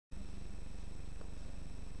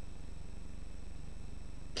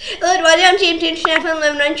Everybody, I'm Team International from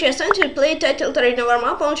 11 chess to play title trade over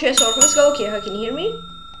map on chess org. Let's go. Okay, how can you hear me?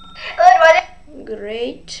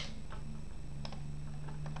 Great.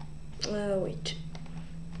 Wait.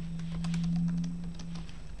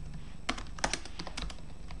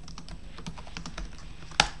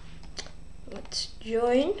 Let's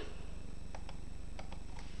join.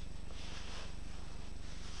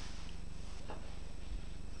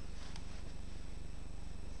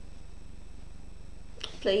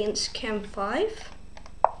 Playing Scam 5.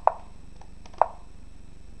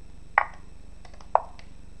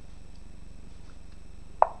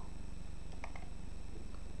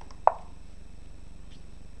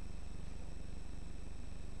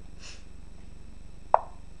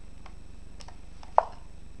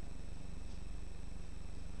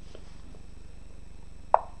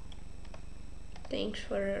 Thanks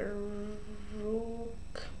for a rook.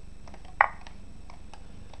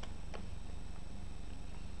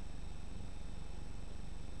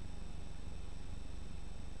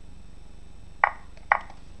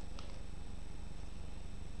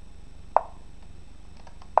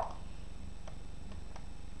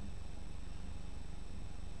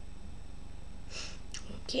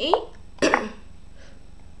 Okay.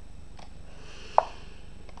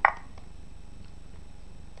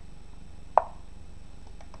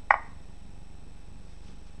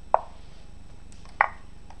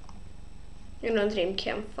 You're not dream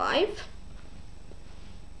Cam 5.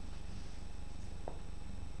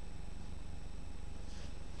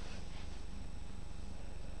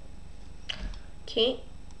 Okay.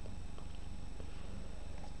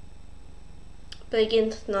 Play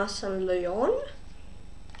against Nathan Leon.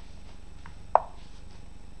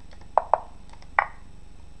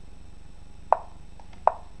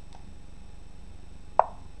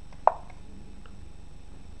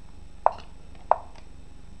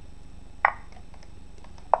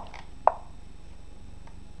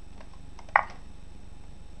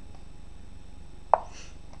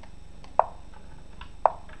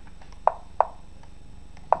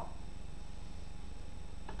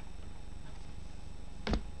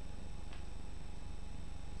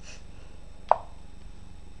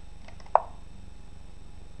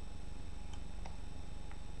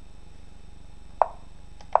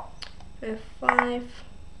 F5.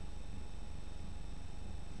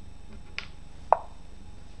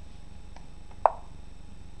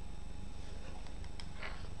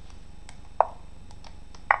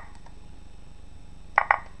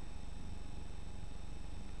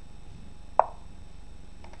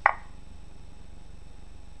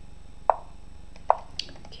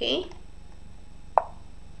 Okay.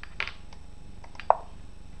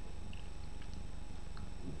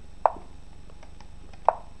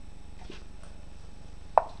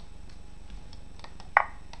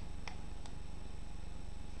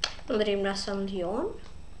 Dream Nathan Leon.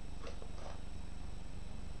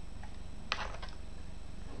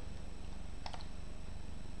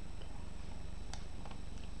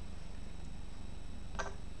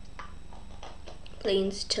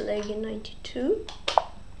 Playing Cherniaiev 92.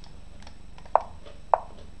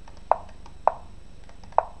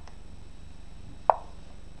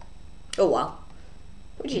 Oh wow,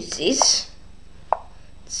 what is this?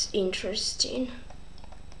 It's interesting.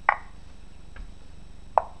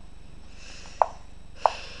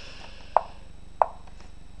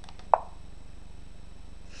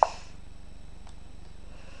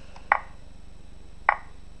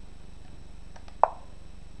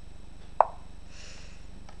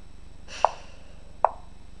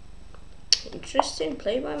 Interesting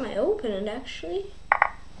play by my opponent, actually.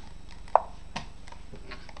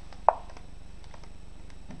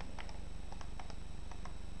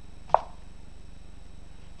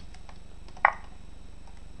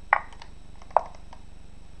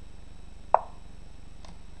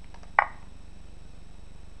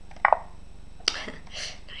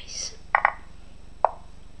 Nice.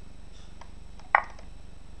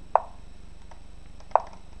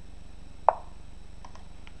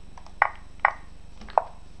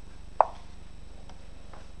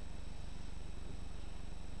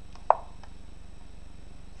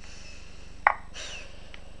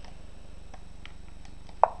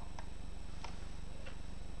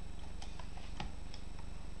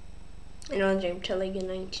 And on Dream Cherniaiev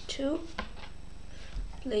 92.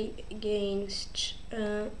 Play against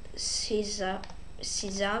Cizavi.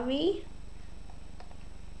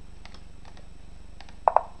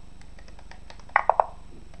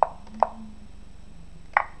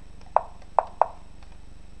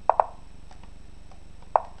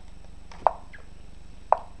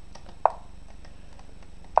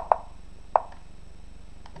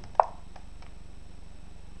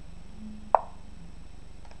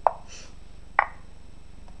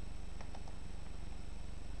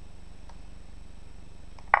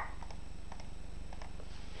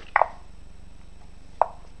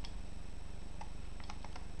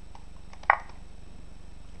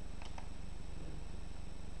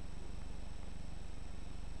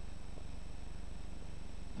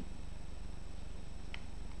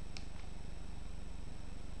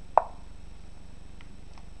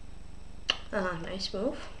 Nice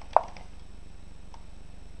move.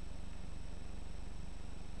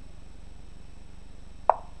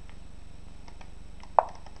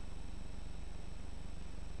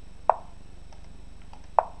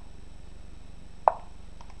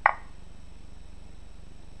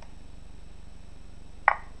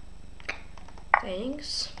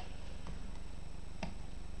 Thanks.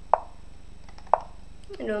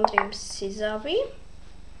 I don't dream Cisavi.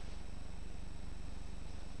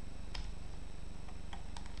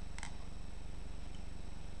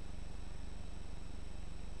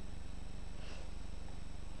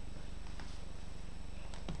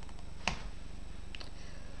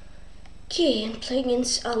 Okay, and play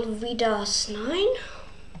against Alvidas 9.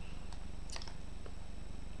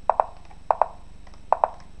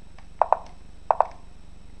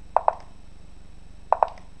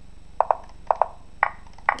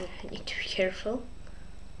 I need to be careful.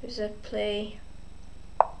 Does that play?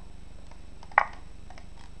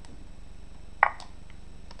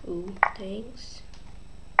 Ooh, thanks.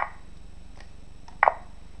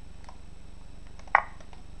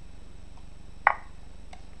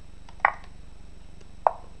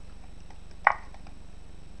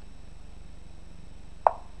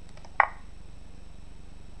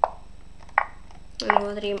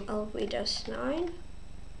 And dream Alvidas 9.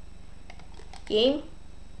 Game.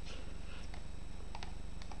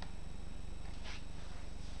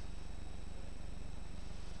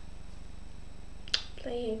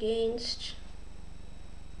 Play against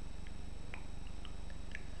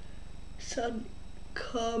Sun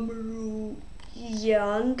Kamru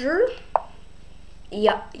Yander.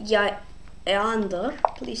 Yander.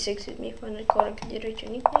 Please excuse me if I not correctly write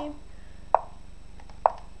your nickname.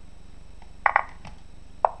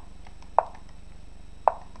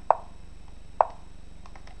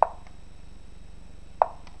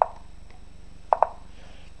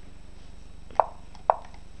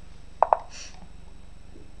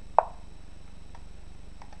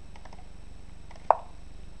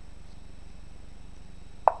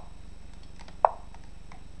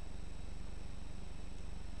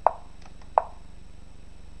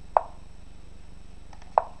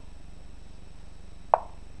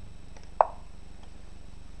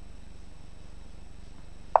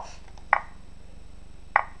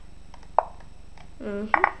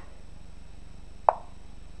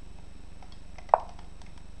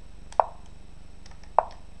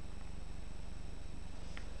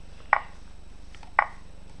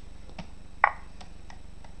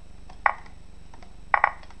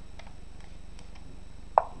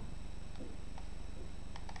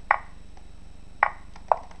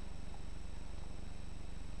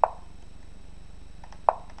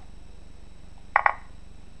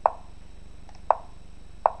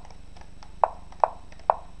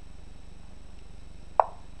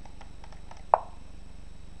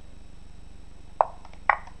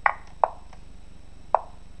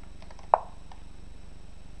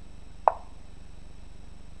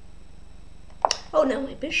 Oh, now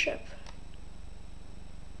my bishop.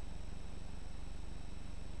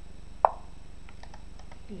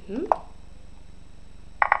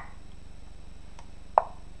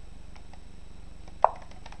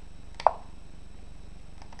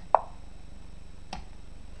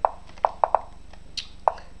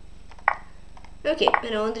 Okay,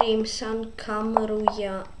 and I'll dream San Kamaru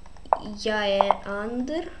Yae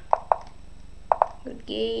Under. Good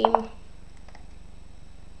game.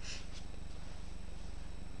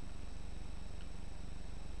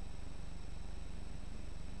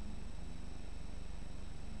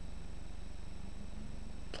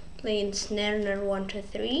 Playing Snerner 1 to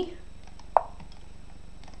 3.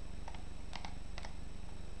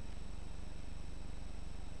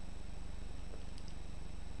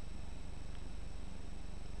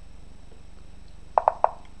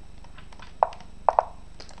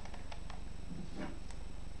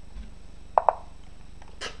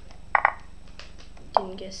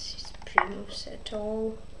 Didn't guess his pre-moves at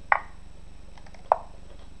all.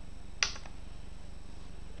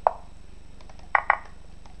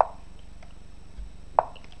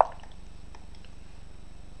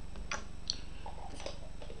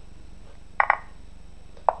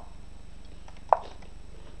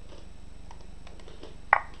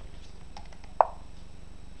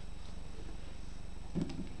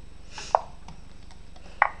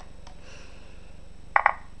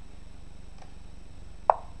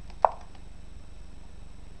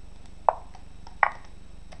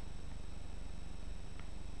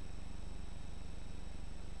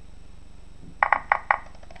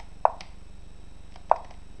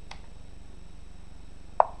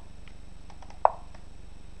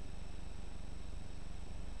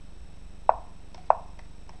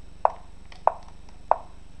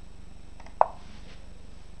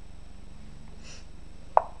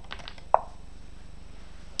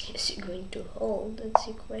 Is he going to hold? That's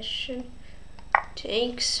the question.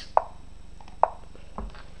 Takes.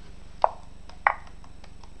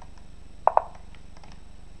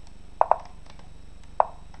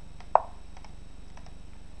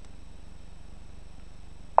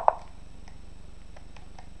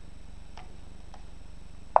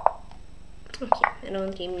 Okay, I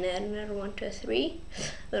don't think another 1, 2, 3.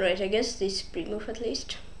 Alright, I guess this pre-move at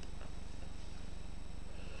least.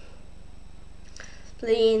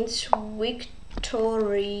 Plains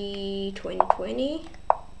Victory 2020.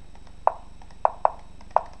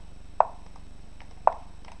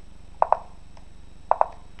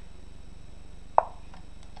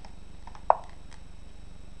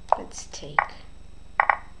 Let's take.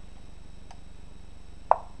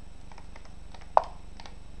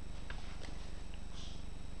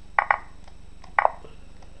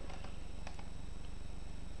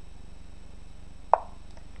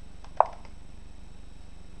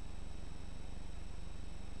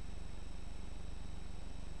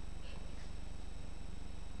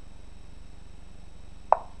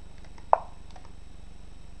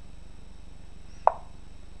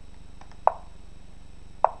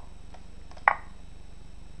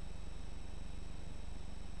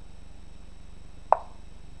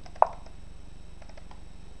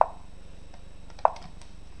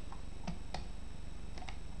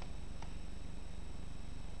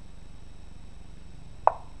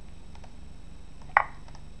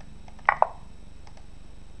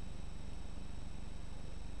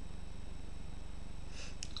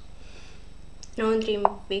 Non-dream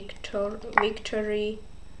victory.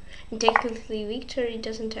 And technically victory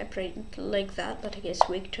doesn't operate like that, but I guess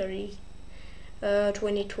victory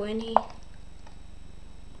 2020.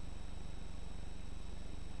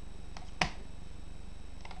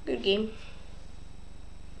 Good game.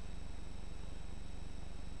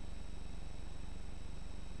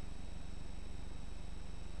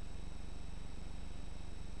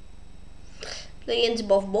 Play against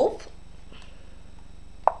both.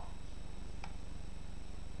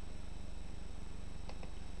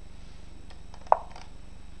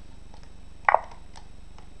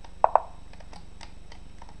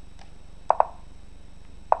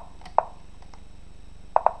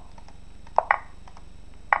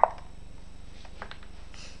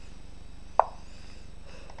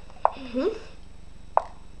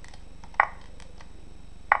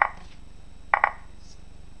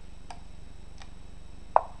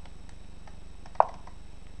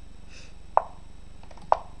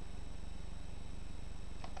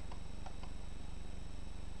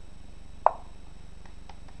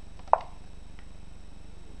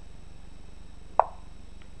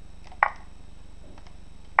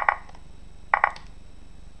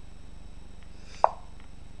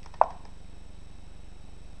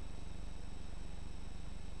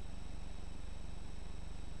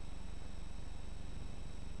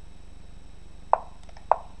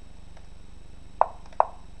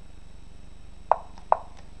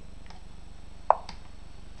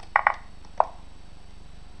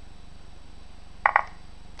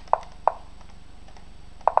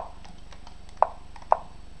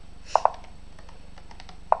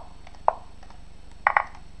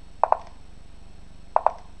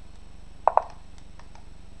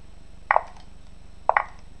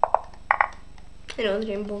 I don't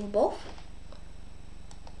remove both.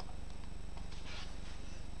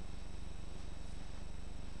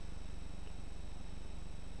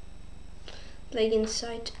 Like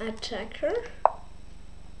inside attacker.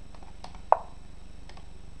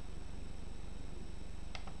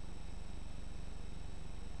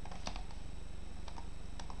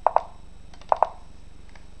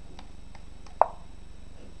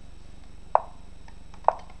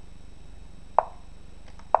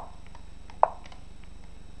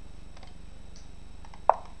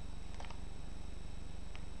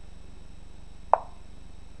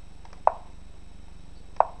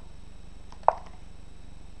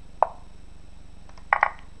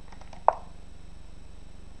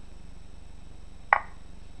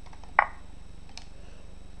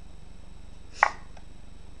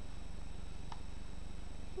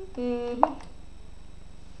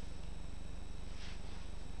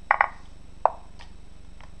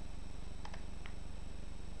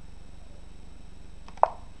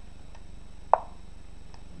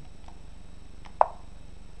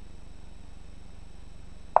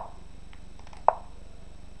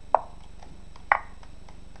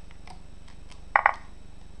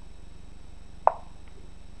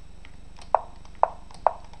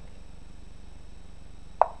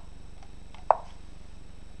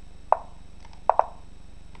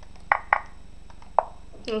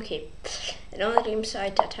 Okay, Another game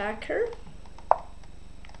site attacker.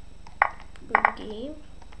 Good game.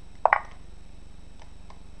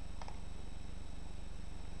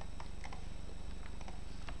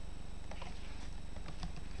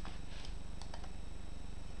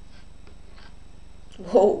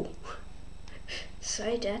 Whoa!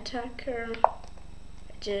 Side attacker.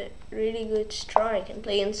 It's a really good strike and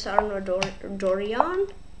play in Dorian.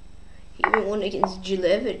 He even won against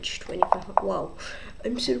Gilevich 25. Wow,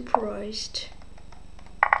 I'm surprised.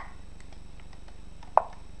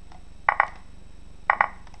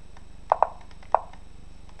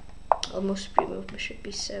 Almost removed bishop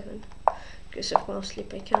b7. Because of mouse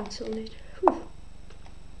sleep I cancelled it. Whew.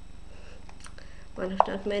 One of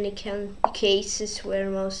not many cases where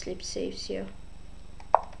mouse sleep saves you.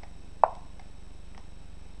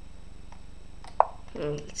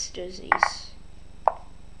 Let's do these.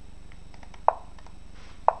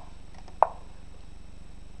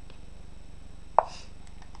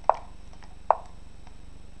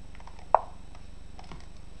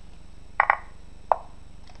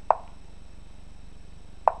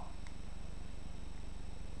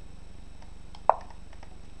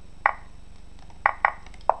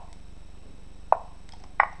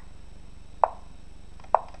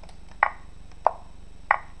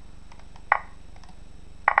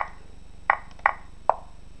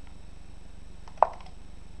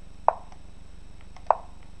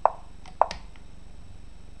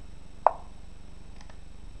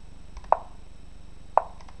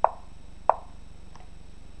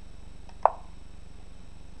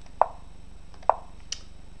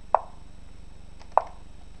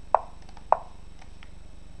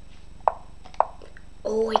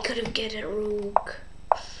 Oh, I could have get a rook.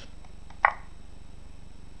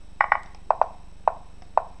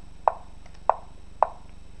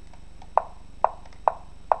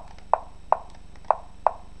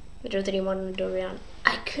 Bishop 3-1 Dorian.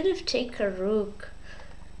 I could have taken a rook.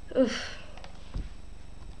 Oof.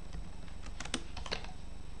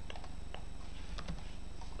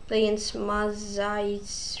 Playing Smazai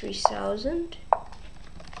 3000.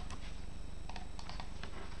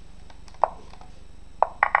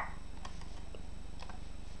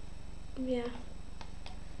 Yeah.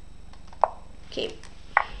 Okay.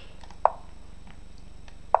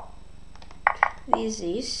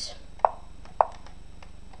 These.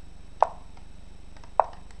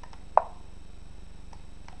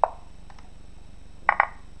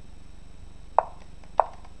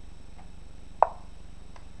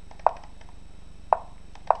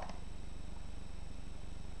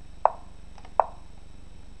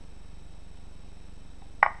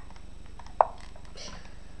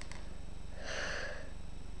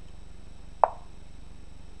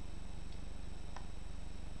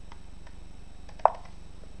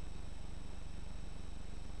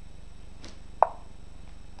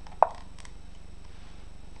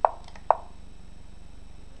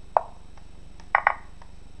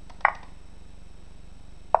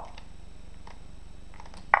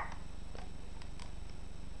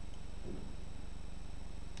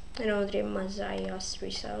 Another Mazaya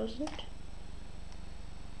 3000.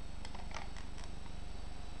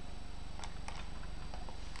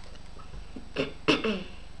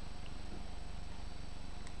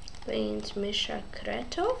 Playing Misha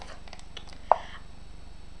Kretov.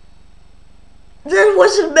 That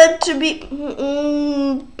wasn't meant to be.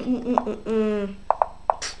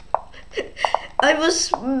 I was.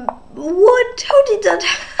 What? How did that?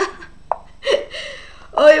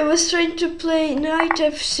 I was trying to play knight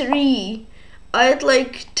f3. I had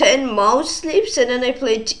like 10 mouse slips and then I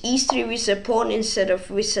played e3 with a pawn instead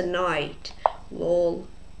of with a knight. Lol.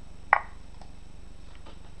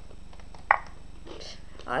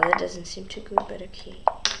 That doesn't seem too good, but okay.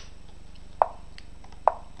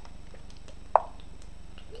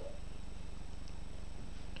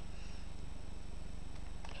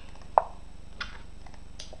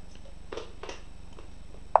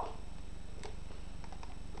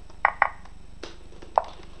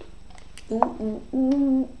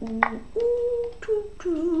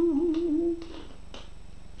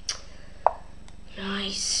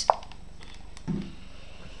 Nice.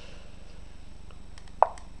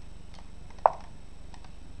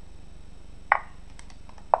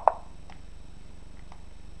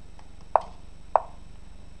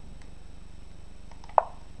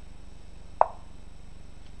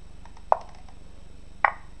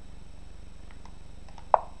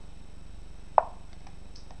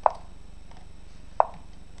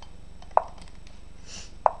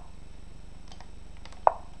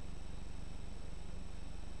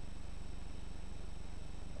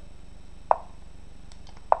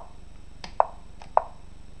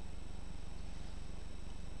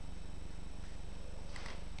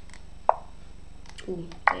 Ooh,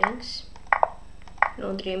 thanks.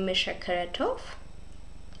 Andrei Mishakaretov.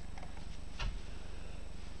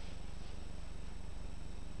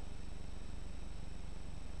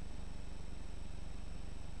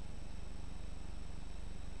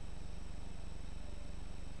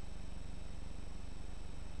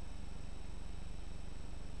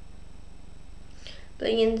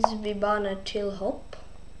 Begins Vibana Tilhop.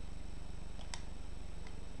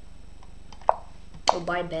 Or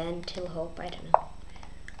by band Tilhop, I don't know.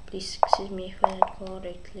 Please excuse me if I didn't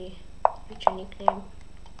correctly reach your nickname.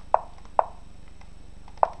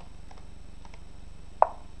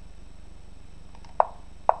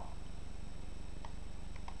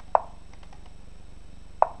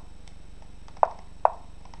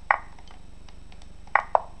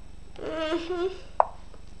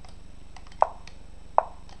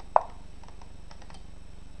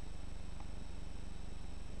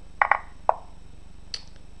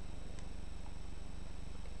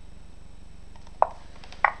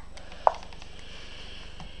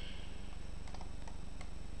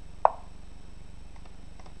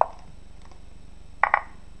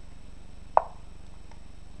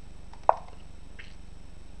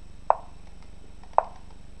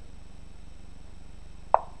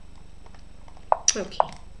 Okay.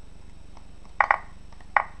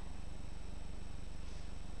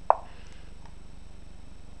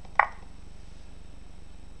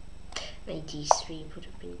 D3 would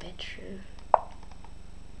have been better.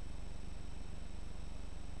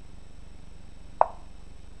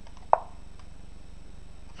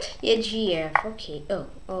 Yeah, GF. Okay. Oh.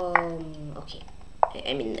 Okay.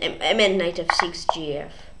 I mean, I meant knight f6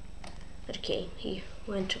 GF. Okay, he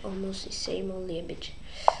went almost the same, only a bit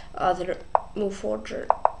other move order.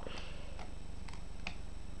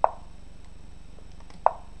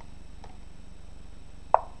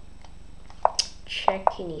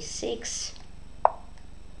 Check in e6,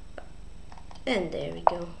 and there we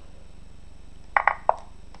go.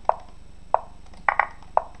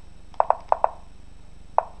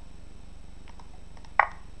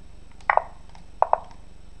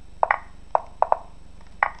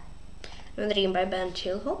 Wandering by band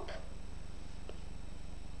Tilhop.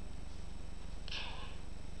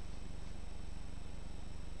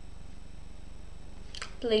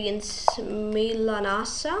 Play against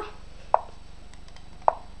Milanasa.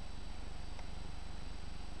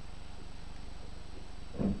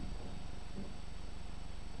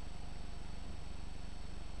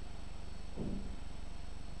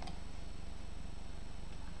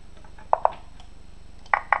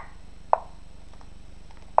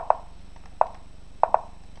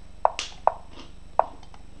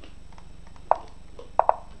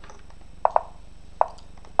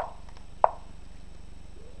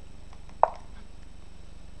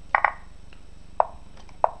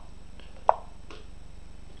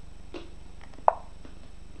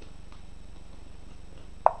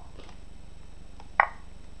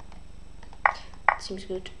 Seems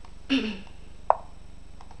good.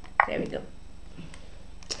 There we go.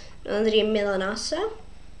 Andrei Milanasa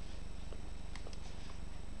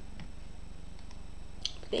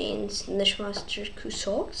against Nishmaster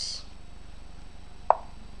Kusoks.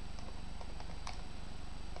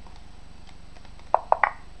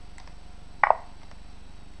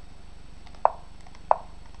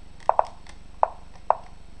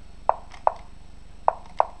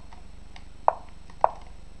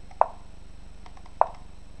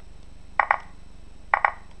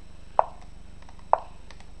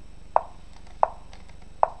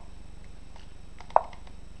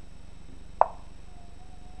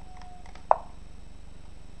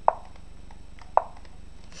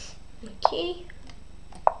 Okay.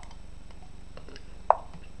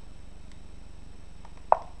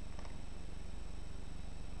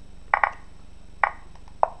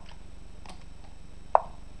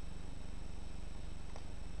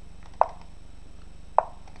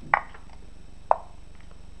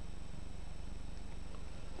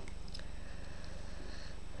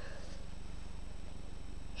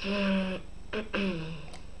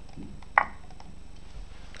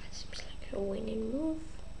 Seems like a winning move.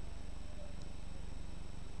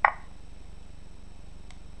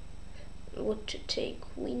 What to take?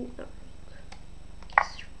 Win or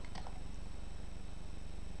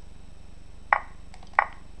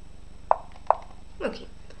okay,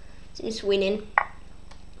 seems winning.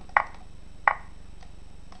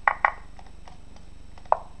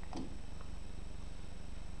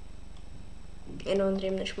 And on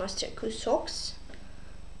International Grandmaster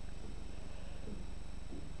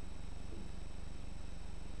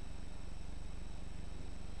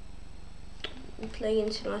playing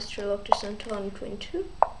International Grandmaster 22.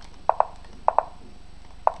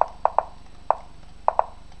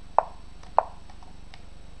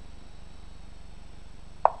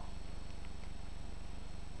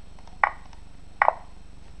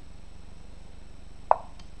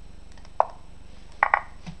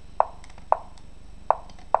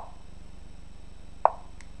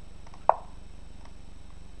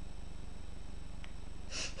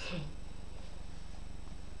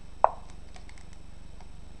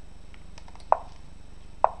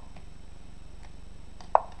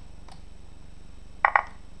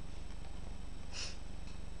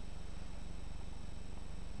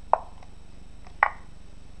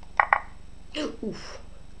 Oof.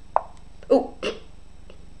 Oh.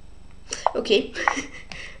 Okay.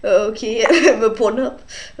 Okay, I'm a pawn up.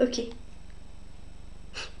 Okay.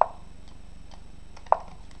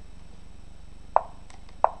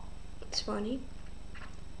 It's funny.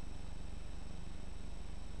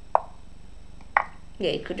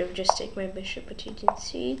 Yeah, he could have just taken my bishop, but he didn't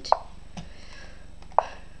see it.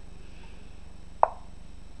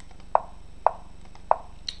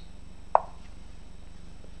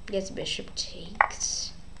 Yes, bishop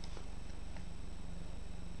takes.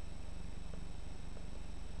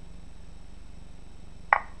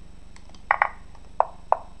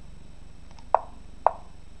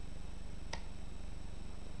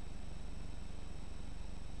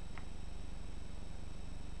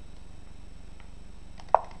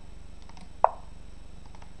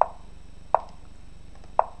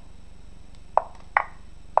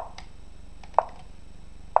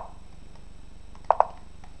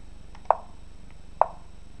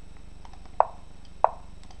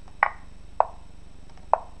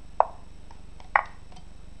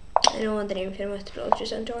 I don't want the name film to close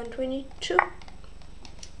just until 122.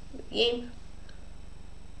 Game.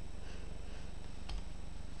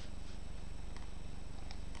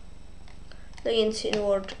 Against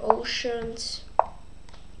inward oceans.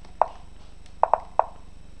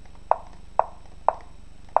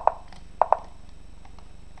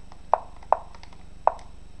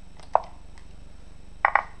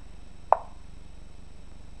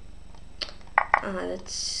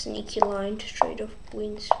 That's sneaky line to trade off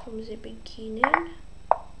queens from the beginning.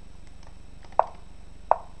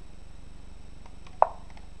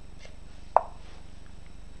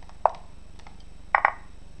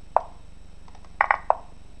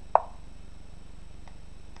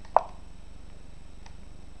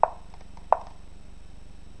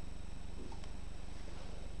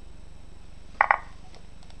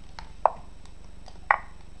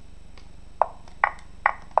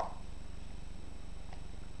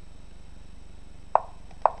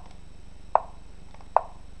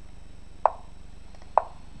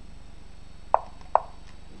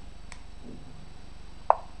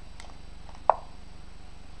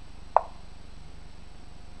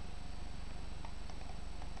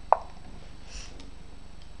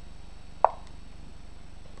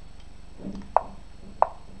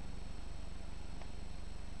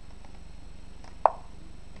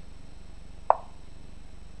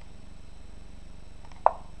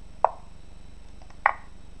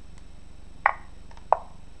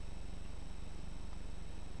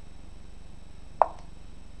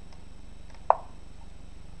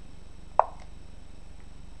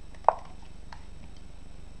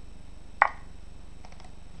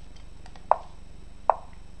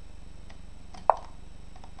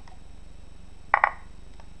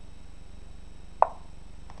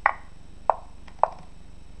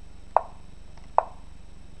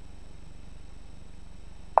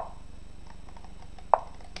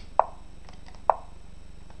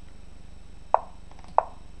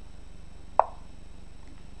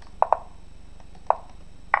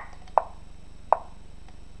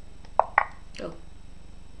 Oh.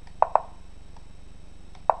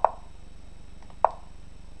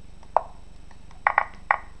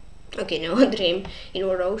 Okay, now dream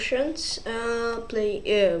inward oceans.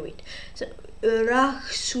 Wait. So Rach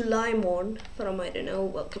Sulaimon from I don't know.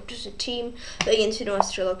 Welcome to the team. Against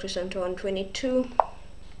International Grandmaster 122.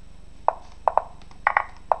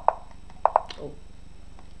 Oh.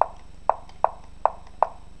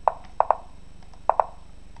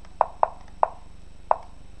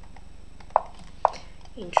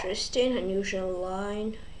 Interesting, unusual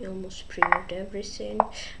line. He almost pre-moved everything.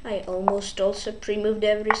 I almost also pre-moved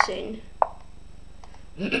everything.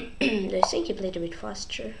 I think he played a bit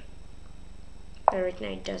faster. Right now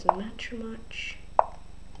it doesn't matter much.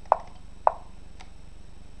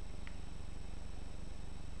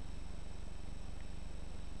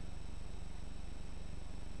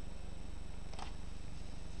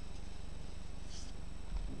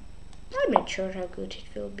 I'm not sure how good it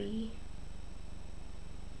will be.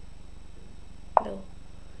 No.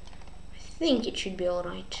 I think it should be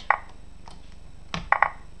alright.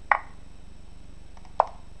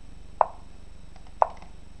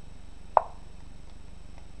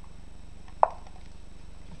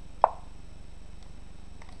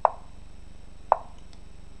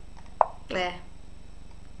 Yeah.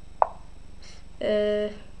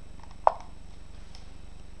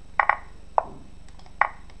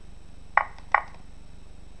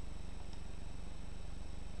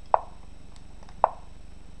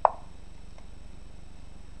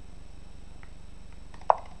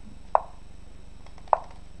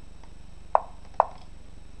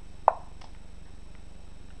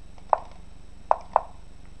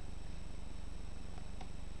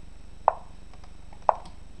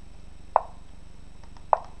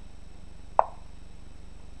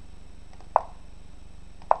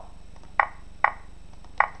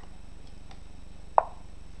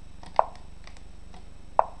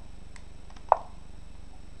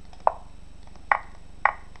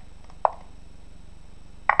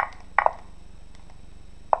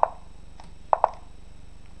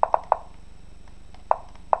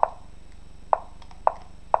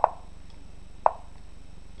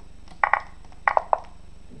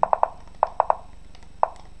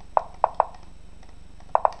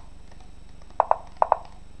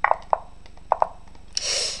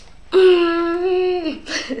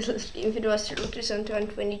 if it was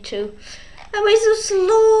 2022. Why am I so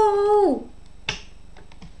slow?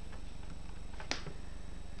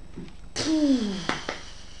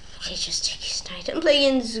 Okay, just take his knight. I'm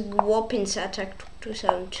playing Zwopin's Attack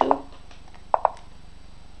 2002.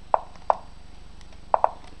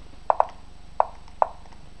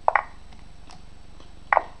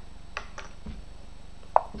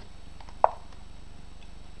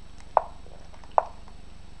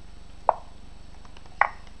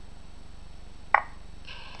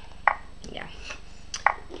 Yeah.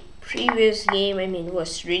 Previous game, I mean,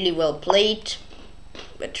 was really well played,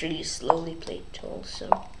 but really slowly played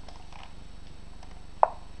also.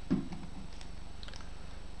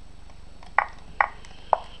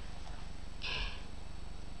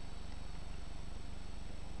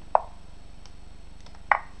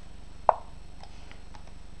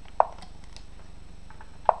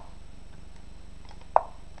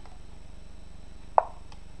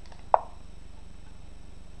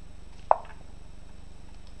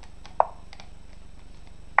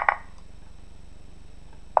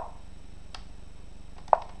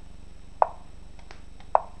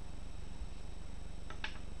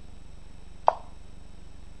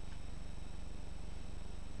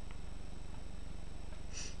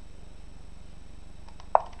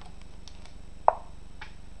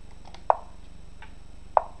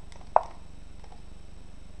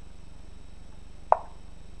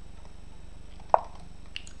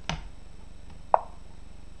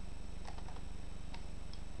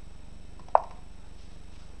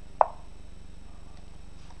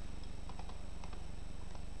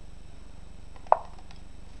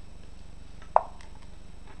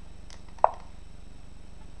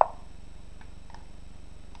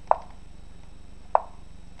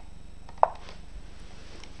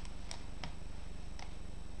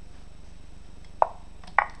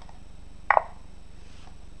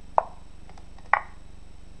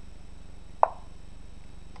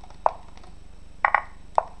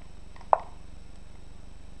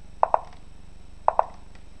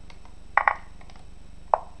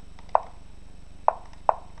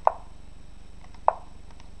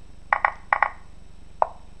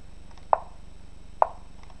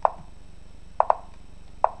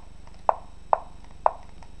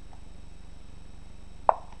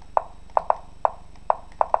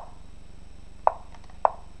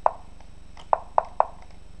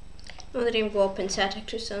 Another game Zwopin's Attack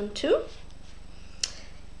 2002.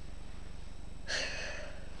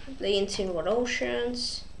 Playing Silver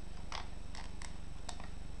Oceans.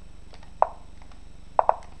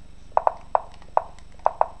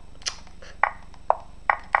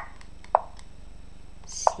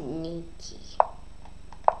 Sneaky.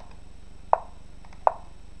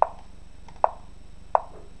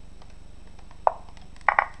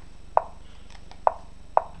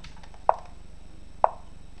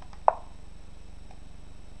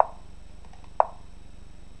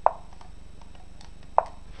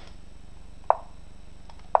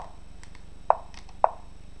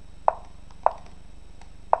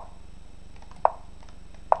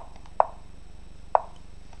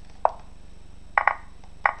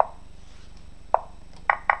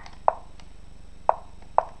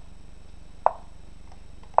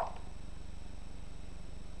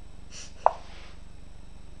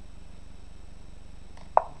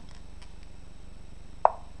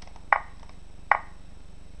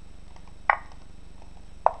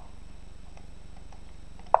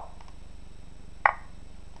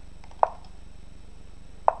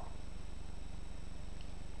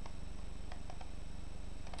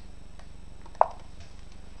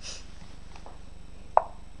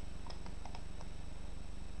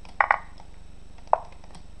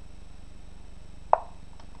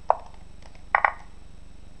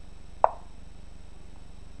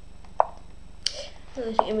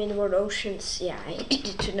 I mean, World Oceans, yeah, I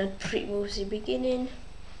did not pre-move the beginning.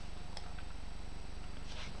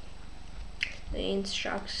 Lanes,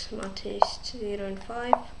 Sharks, Mattis, 0 and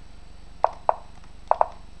 5.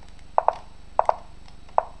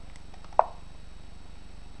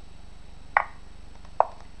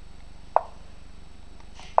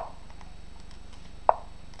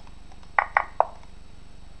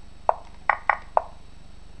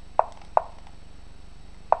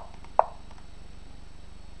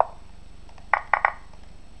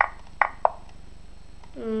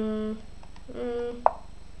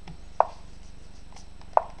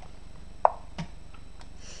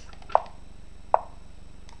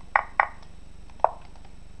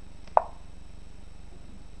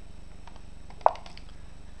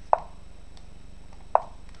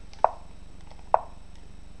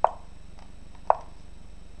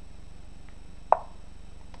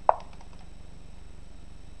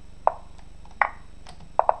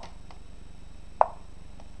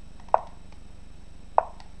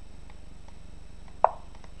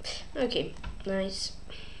 Okay, nice.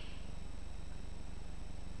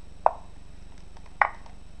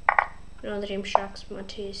 Another game shocks my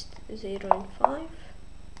taste. 0 and 5.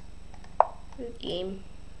 Good game.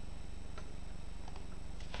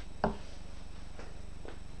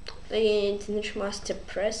 The International Grandmaster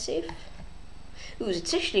passive. Ooh,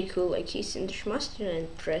 it's actually cool. Like he's International Grandmaster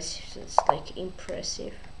and passive. So it's like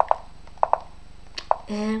impressive.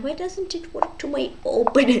 Why doesn't it work to my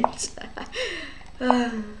opponents?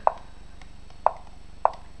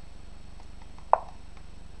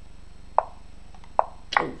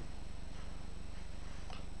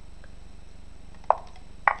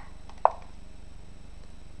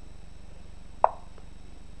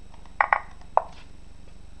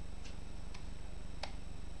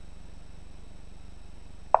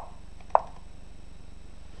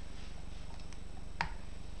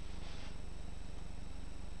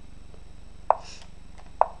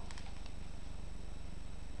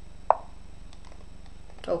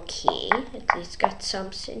 Okay, at least got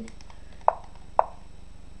something.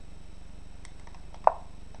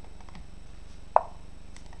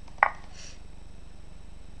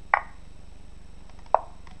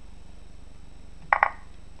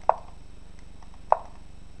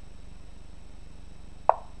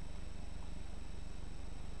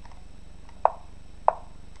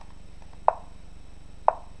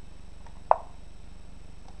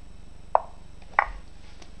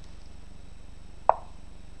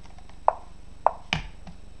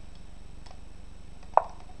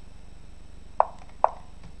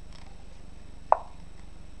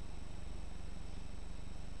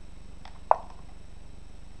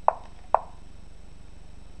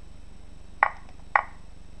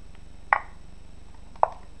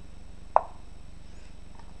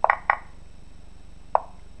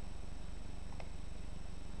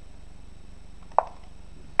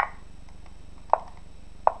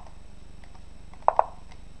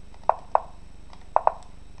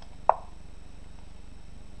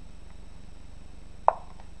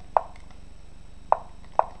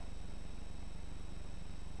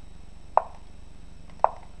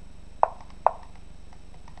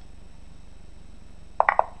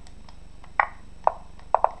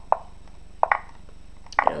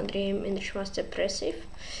 Dream International Grandmaster passive.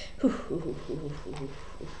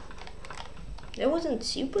 That wasn't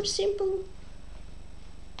super simple.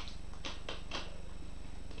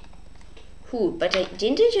 But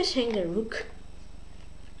didn't I just hang the rook?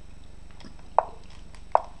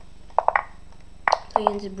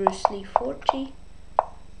 Playing the Bruce Lee 40.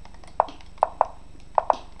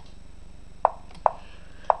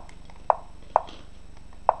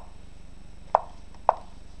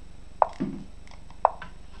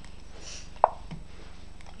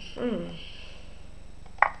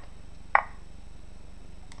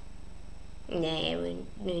 Nah,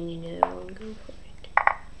 no, I won't go for it.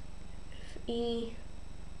 Fe.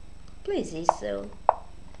 Plays this though.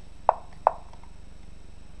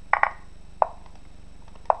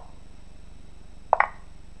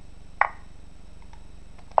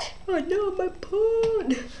 Oh no, my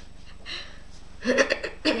pawn!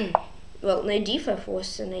 Well, no, d5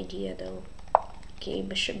 was an idea though. Okay,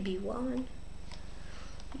 bishop b1.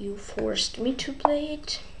 You forced me to play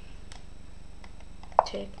it.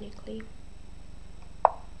 Technically.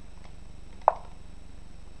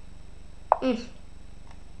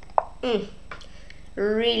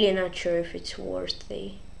 Really not sure if it's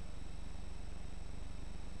worthy.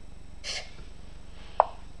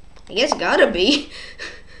 I guess gotta be.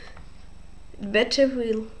 Better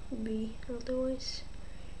will be otherwise.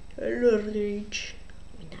 I love rage.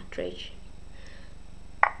 I mean, not rage.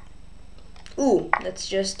 Ooh, that's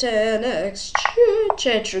just an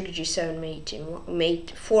exchange. Rook g7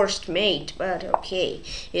 mate, forced mate, but okay.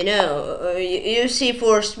 You know, you see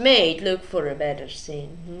forced mate, look for a better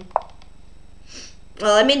thing.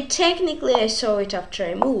 Well, I mean, technically I saw it after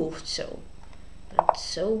I moved, so not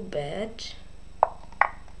so bad.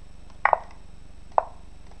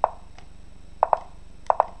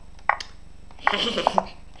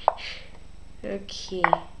 Okay.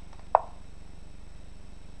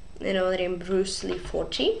 Another in Bruce Lee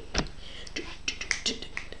 40.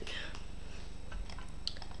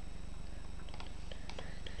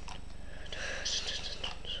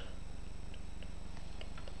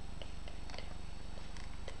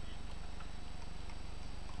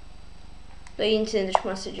 The intended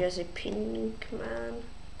message as a pink man.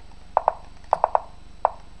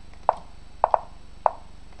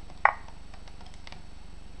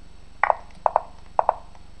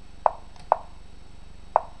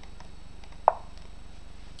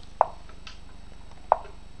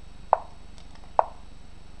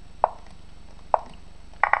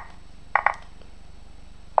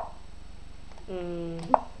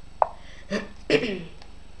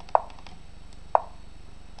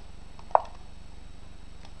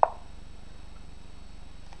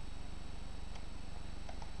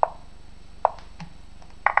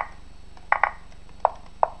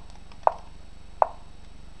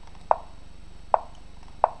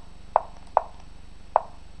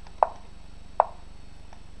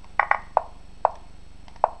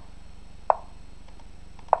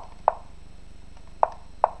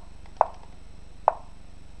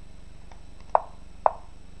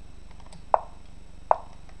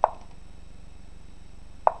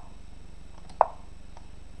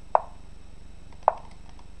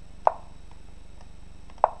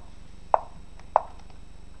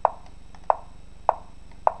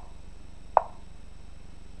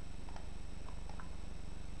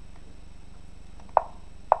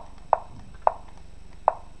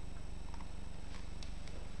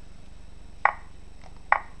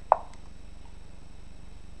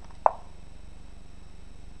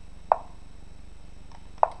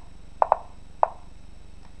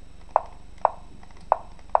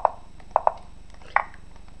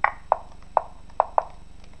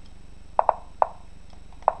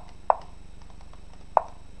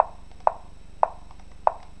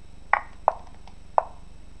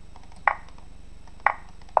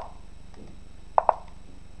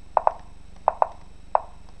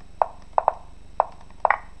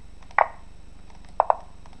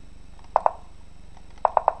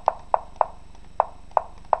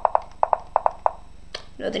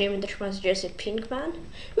 No, the name of the trust just a pink man.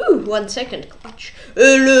 Ooh, 1 second clutch.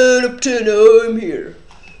 Captain, I'm here.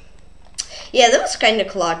 Yeah, that was kind of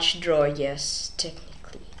clutch draw, yes,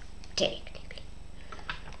 technically.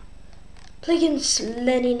 Play against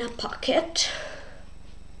Lenina Pocket.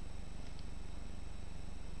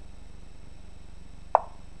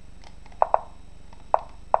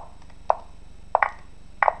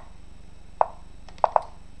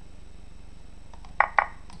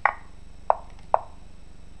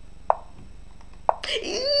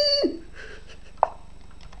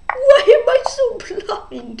 Why am I so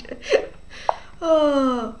blind?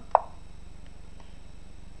 Oh.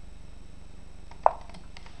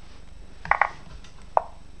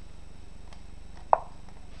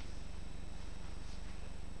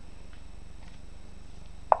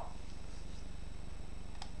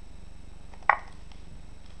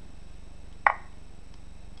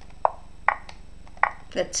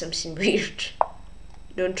 That's something weird.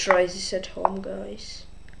 Don't try this at home, guys.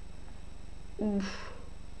 Oof.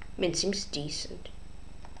 I mean, it seems decent.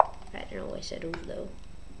 I don't know why I said oof though.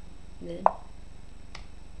 Then.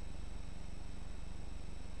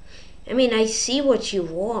 I mean, I see what you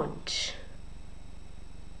want.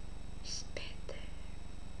 It's better.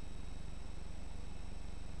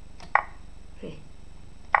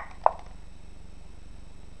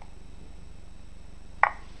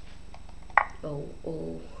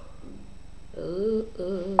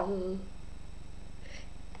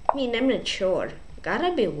 I mean, I'm not sure.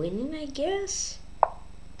 Gotta be winning, I guess.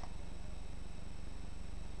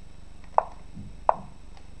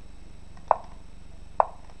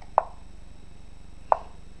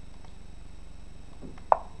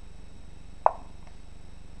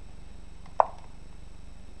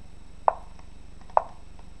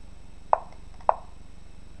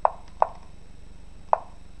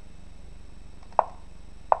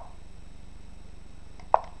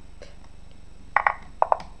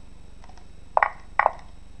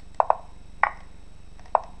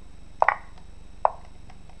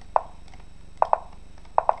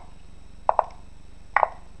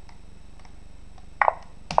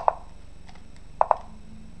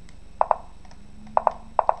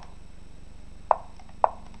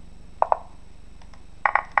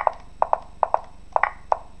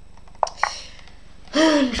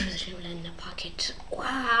 In the pocket.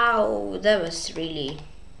 Wow, that was really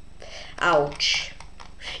ouch.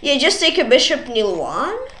 Yeah, just take a bishop nil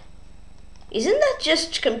 1. Isn't that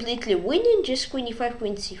just completely winning? Just queen e5,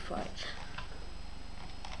 queen c5.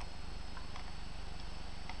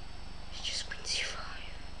 It's just queen c5.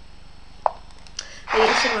 The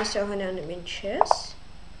instant master Hanan in chess.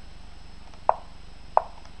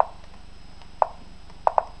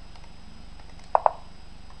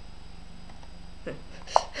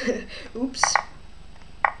 Oops.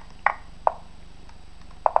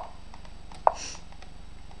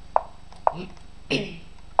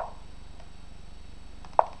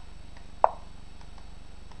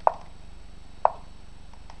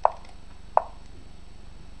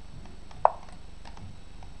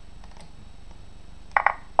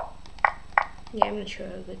 Yeah, I'm not sure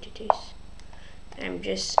how good it is.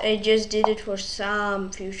 I just did it for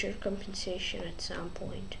some future compensation at some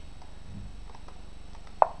point.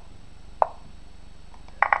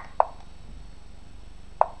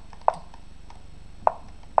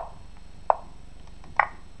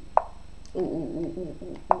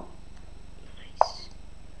 Ooh. Nice.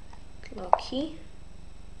 Lucky.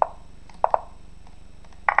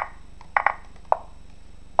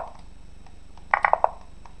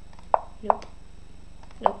 Nope.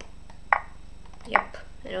 Yep.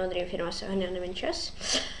 Jag undrar if det var så han hade min chess.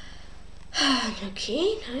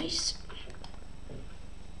 Okay, nice.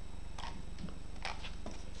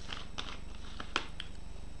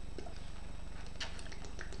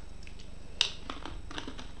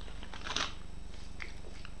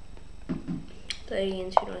 Playing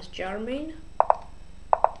into was German.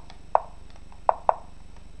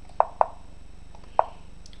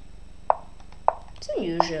 It's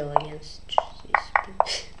unusual against these people.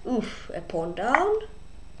 Oof, a pawn down.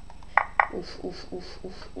 Oof.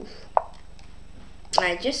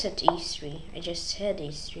 I just said e3. I just said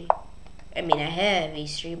e3. I mean, I have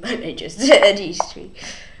e3, but I just said e3.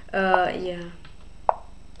 Yeah.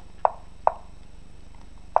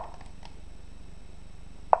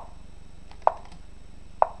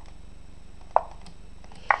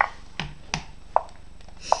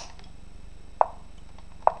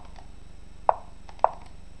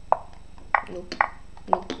 Nope.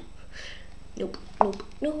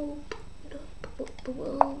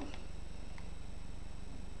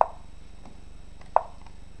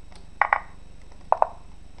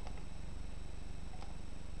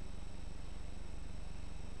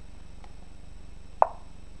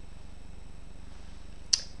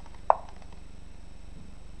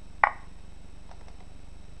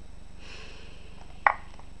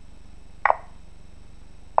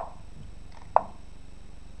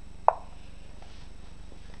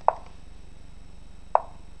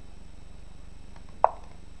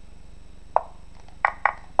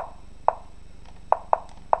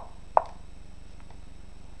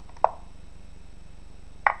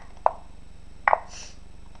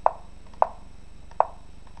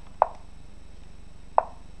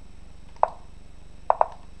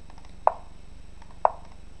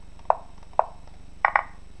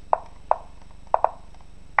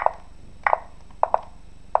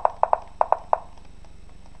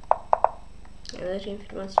 Another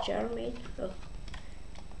infamous German. Oh.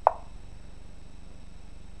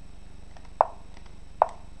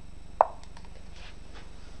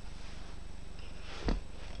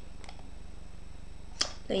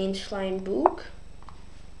 Playing flying book.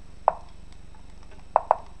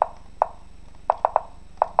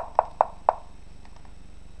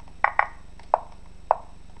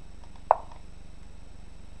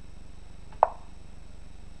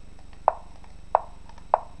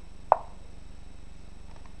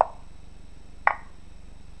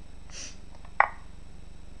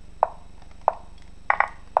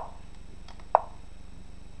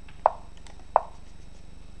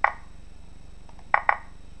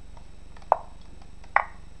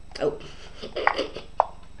 Oh.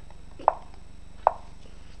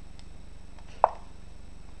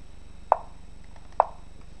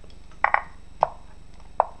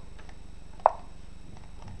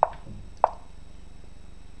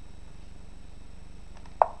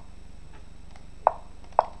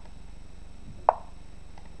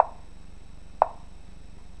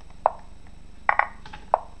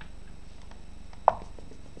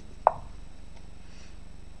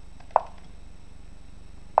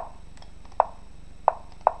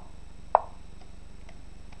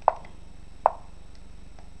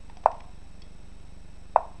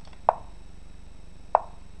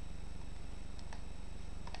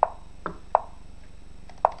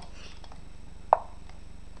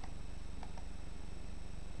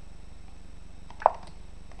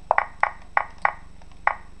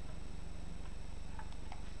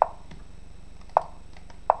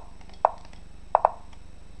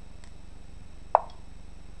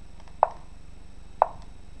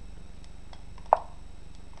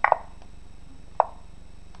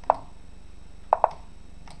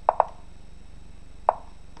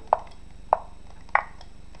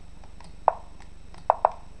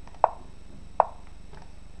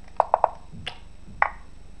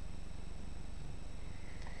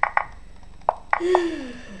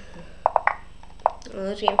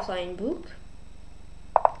 Another flying book.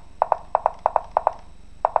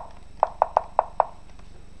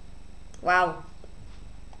 Wow.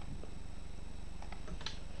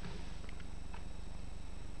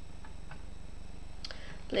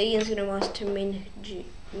 Playing Grandmaster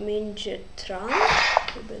Minjetran,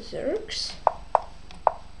 the Berserks.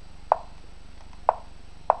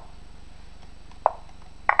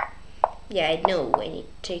 Yeah, I know I need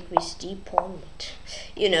to take this d pawn, but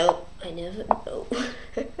you know, I never know.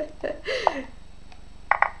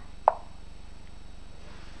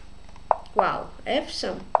 Wow, I have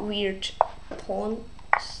some weird pawn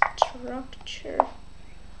structure.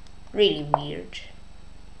 Really weird.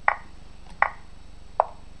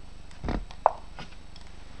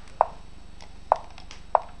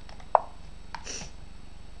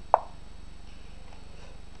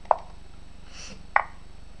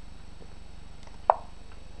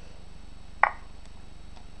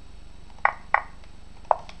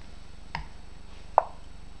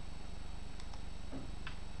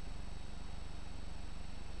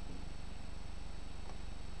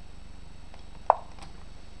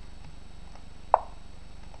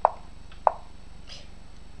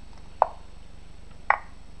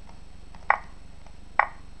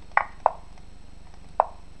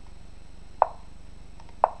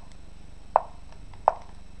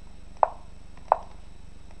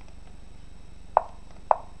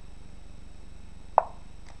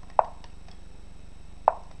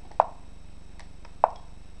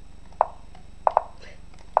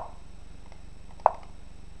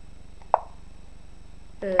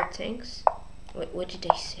 Thanks. Wait, what did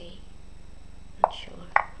I say? Not sure.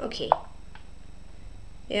 Okay.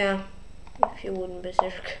 Yeah, if you wouldn't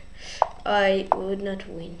berserk, I would not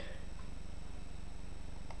win.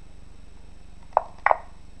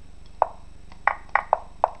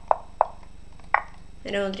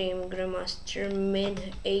 I don't dream Grandmaster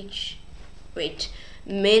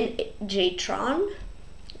min J-Tron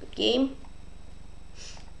game.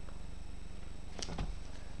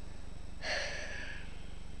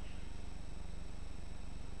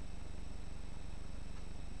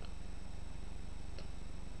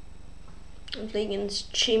 I'm playing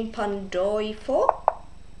against Chimpandoi 4.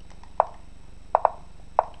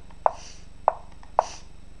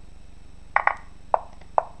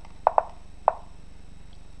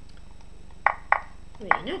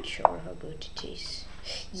 I'm not sure how good it is.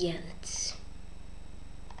 Yeah, that's...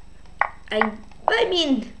 I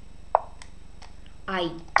mean,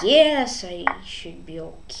 I guess I should be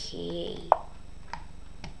okay.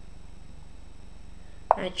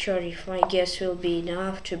 Not sure if my guess will be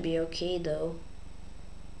enough to be okay though.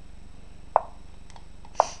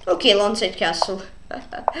 Okay, Lonside Castle.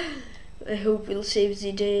 I hope we'll save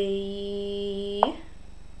the day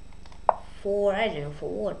for, I don't know, for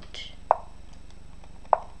what?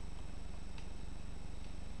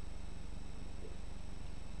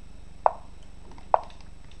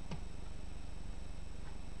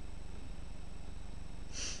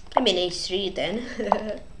 I'm in A3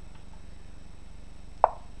 then.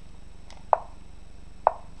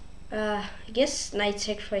 I guess Knight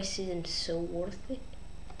Sacrifice isn't so worth it.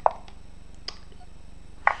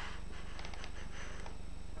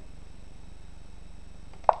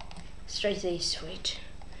 Let's try this, wait.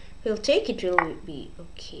 If he'll take it, will be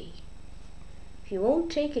okay. If he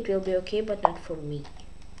won't take it, will be okay, but not for me.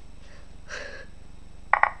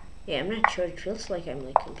 Yeah, I'm not sure, it feels like I'm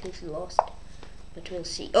like completely lost. But we'll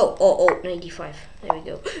see. Oh, 95. There we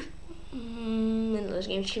go. And let's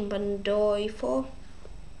game Chimpandoi 4.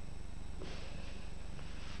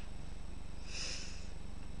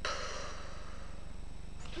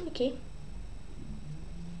 Okay.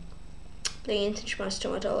 Playing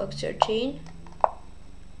International Grandmaster 13.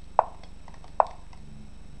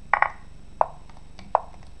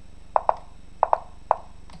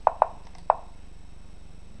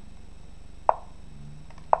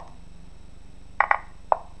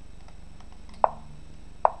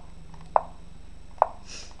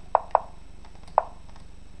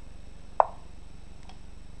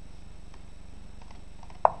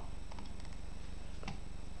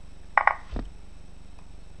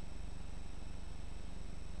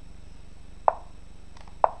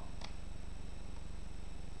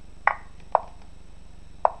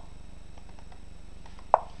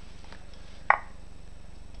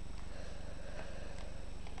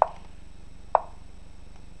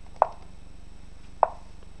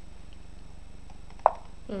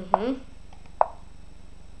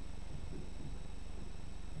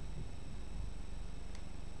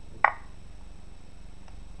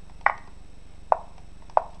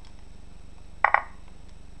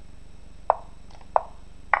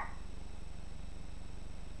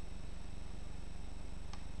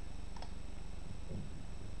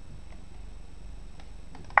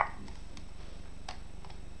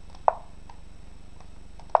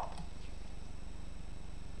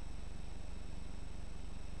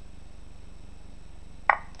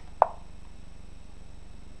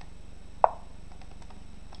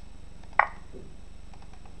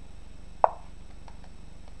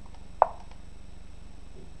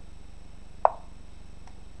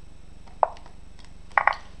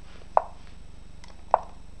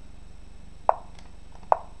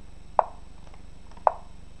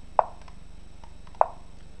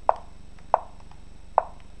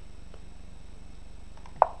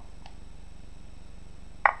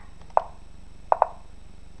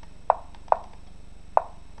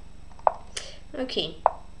 Okay.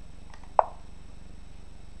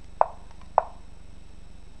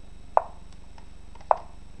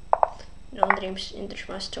 Non-dreams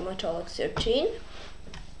International Stomatolog 13.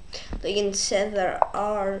 Legend said there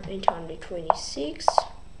are 826.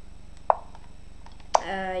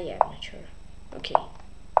 Yeah, I'm not sure. Okay.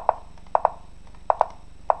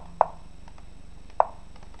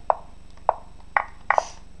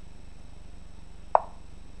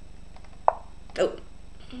 Oh.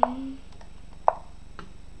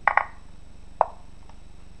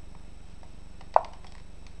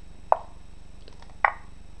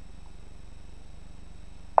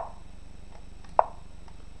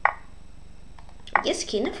 Yes,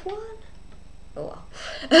 king of one. Oh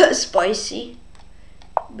wow. Spicy.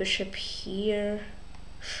 Bishop here.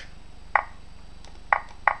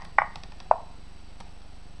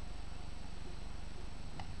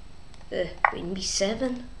 Queen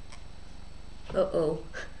b7. Uh-oh.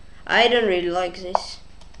 I don't really like this.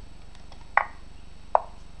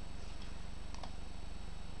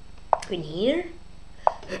 Queen here.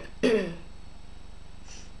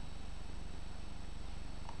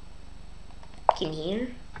 King here.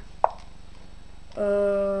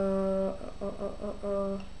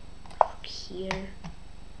 Here.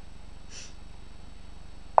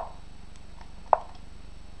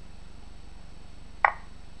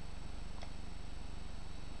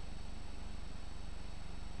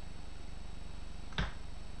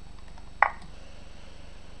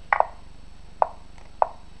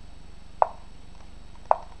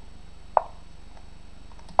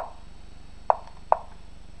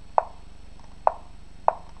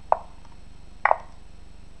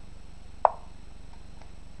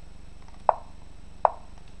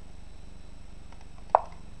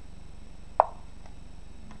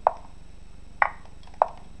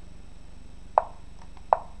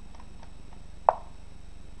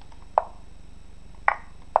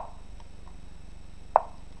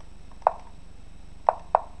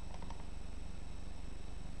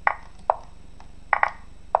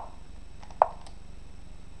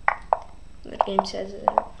 That game says there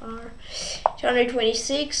are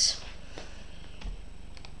 226.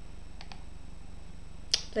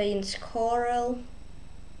 Plains Coral.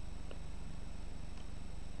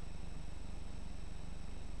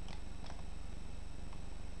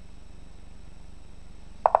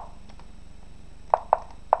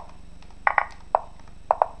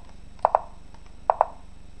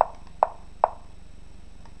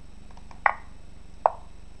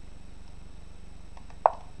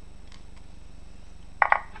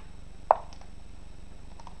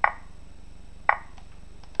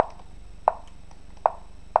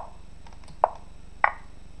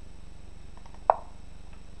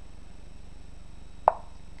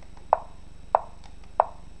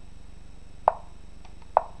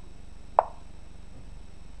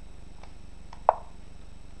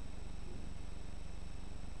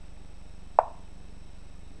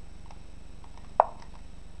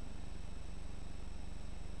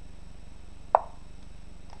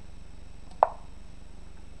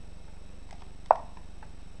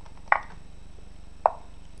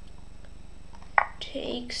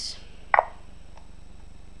 Takes.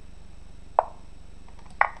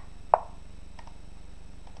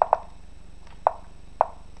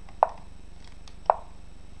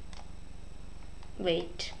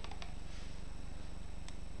 Wait.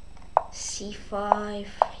 C5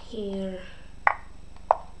 here.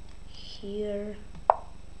 Here.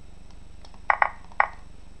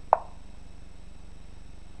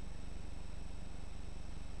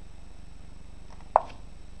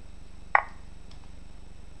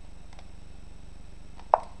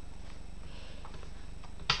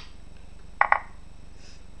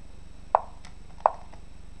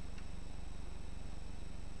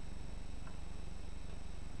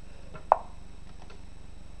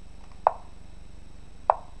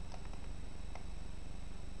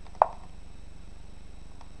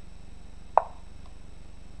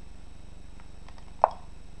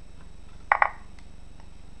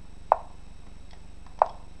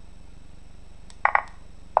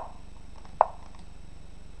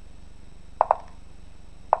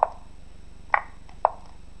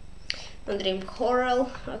 Dream Coral.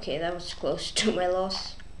 Okay, that was close to my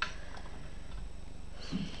loss.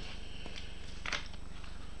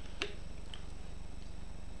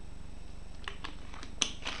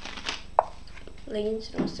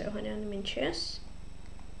 Legends and also Honeyman chess.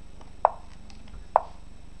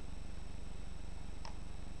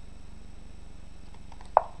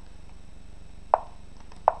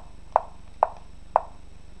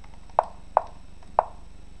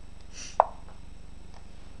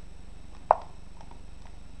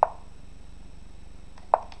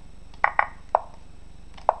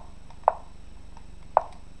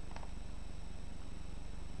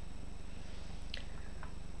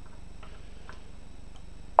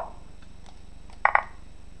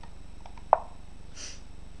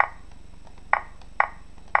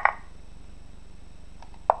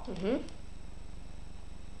 Here,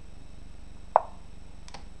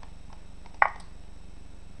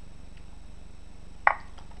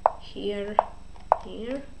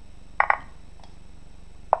 here.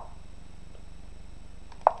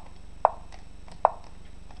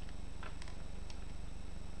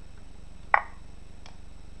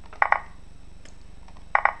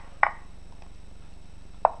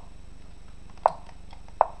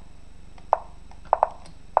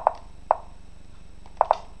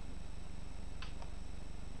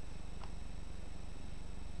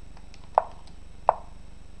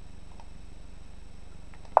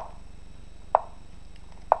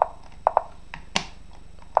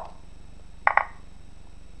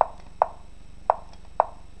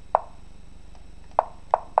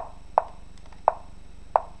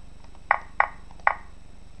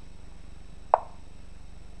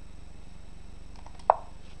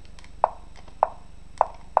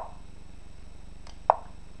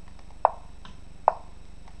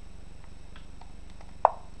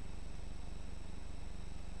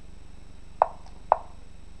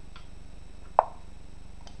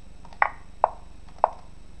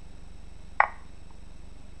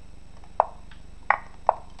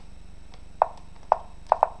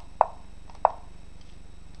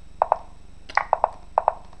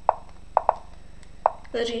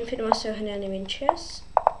 Letting Finmaster Cherniaiev in chess.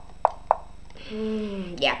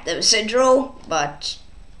 Yeah, that was a draw, but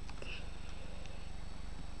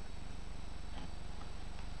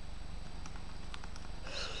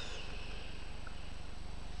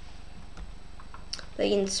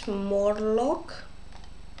against Morlock.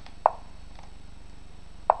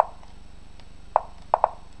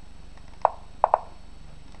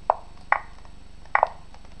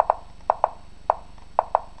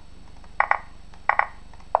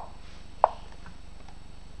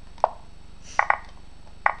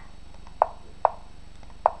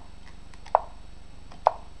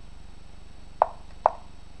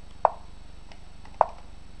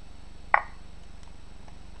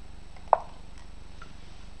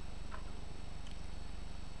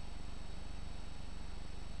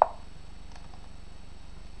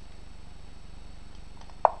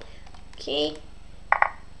 Okay.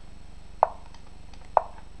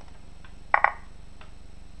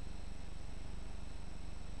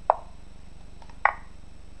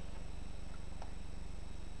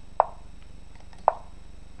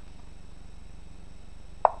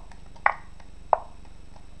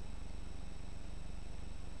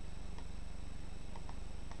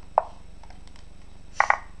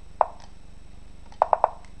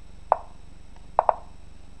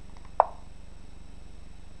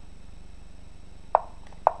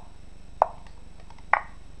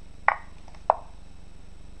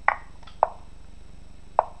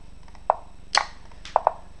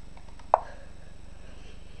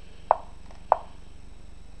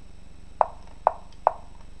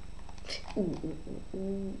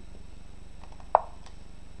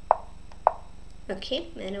 Okay,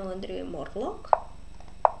 and now Andrei Morlock.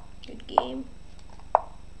 Good game.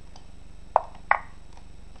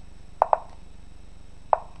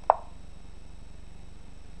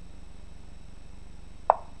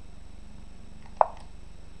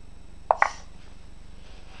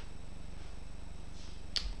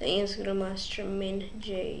 Against Grandmaster Min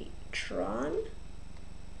J Tron.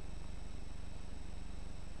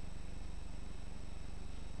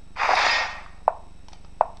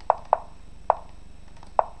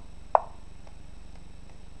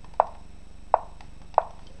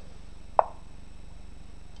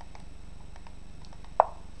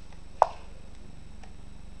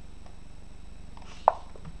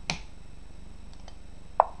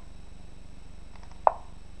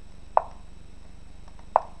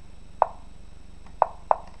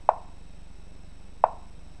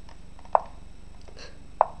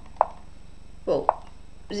 Whoa,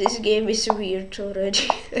 this game is weird already.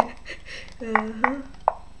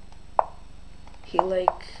 He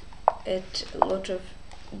like had a lot of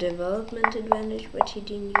development advantage, but he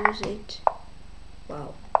didn't use it.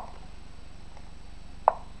 Wow.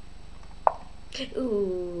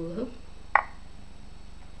 Ooh.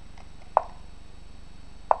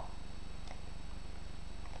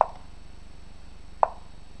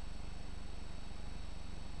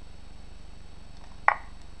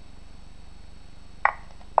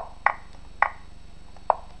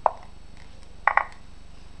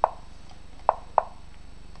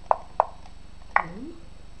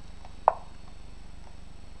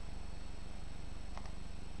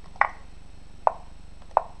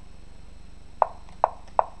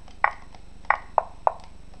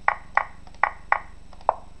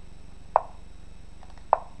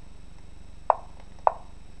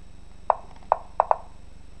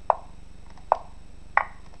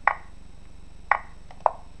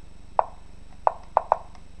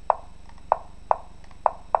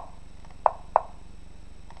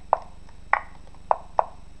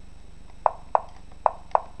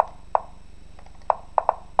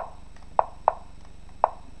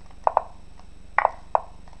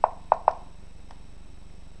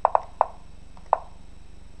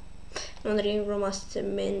 International Grandmaster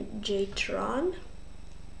PATRON.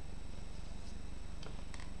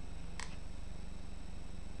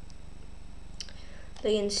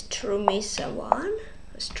 Against Strumika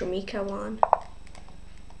 1.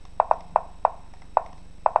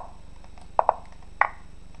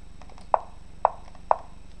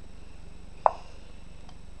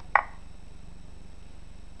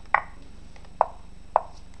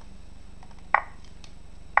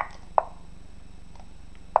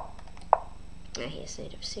 Here's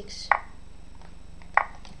knight f6.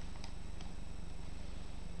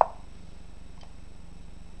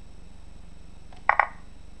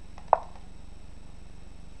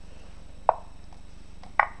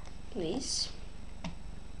 Please.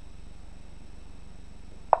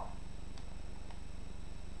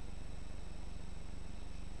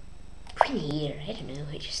 Queen here, I don't know,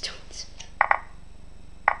 I just don't.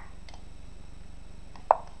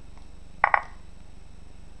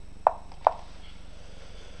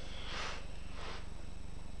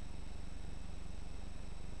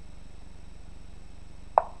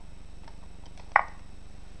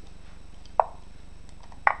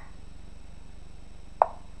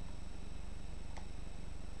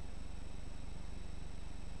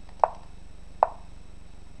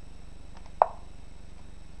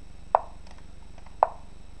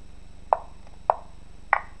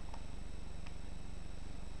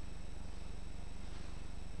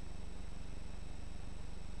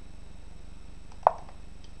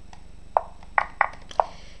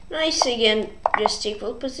 Nice again, just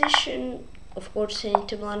equal position. Of course, I need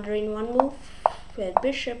to blunder in one move with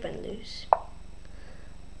bishop and lose.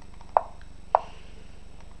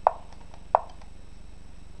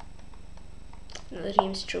 Another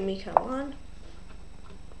team Strumika 1.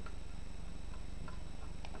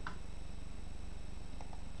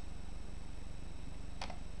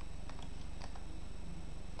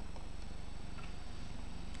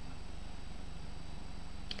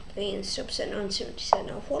 Playing subset on 77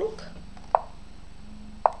 of folk.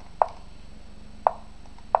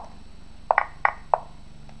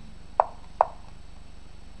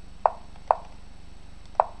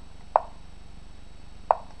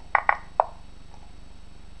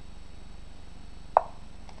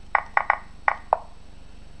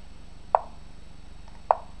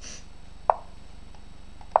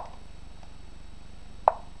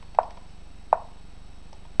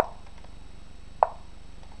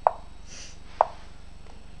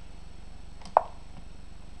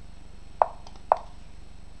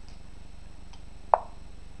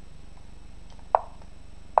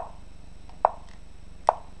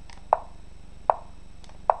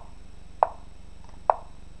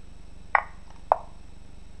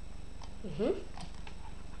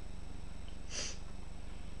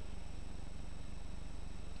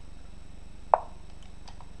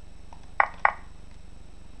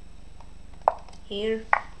 Here.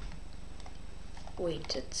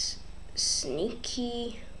 Wait, it's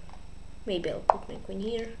sneaky. Maybe I'll put my queen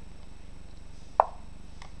here.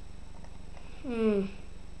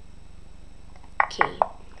 Okay.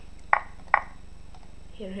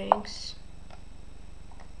 Here hangs.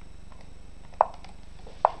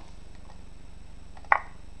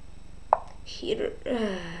 Here.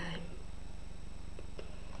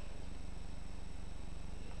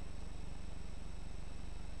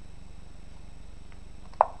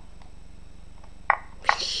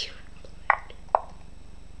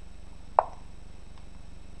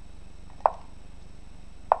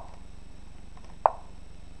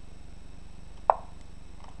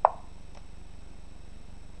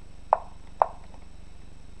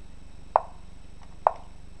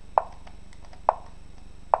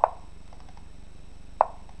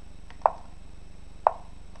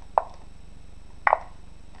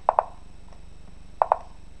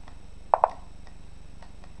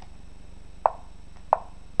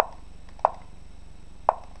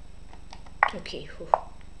 Okay.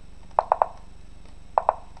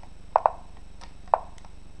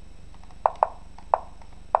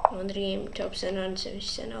 On the game, top center and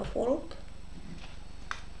 77 of folk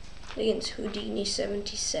against Houdini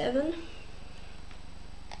 77.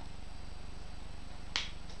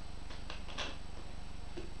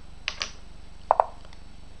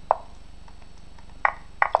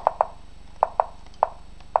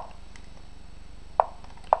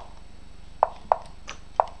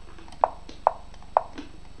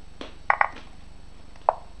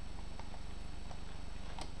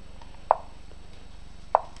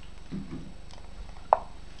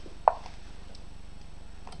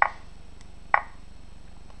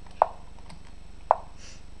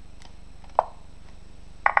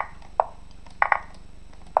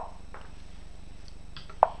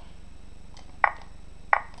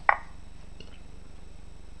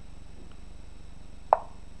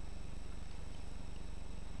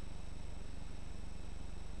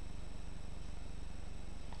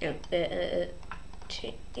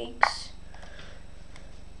 takes.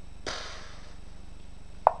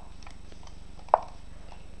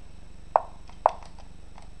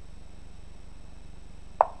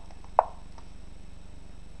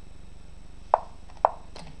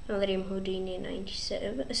 Another Houdini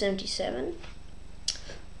 77.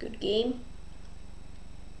 Good game.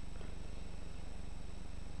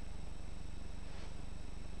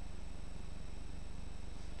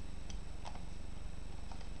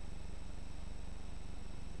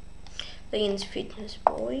 Against Fitness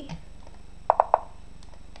Boy.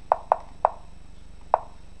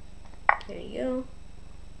 There you go.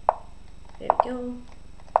 There we go.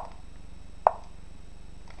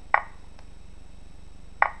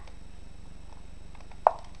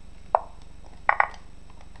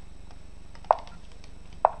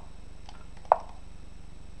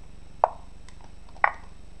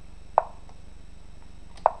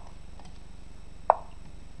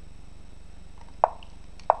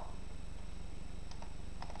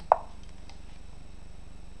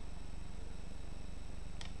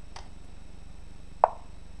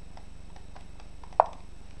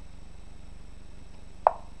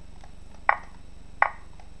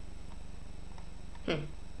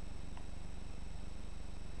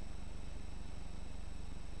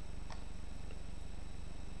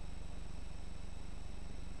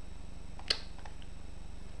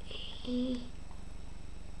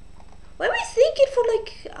 Why am I thinking for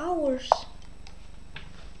like hours?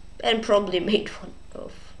 And probably made one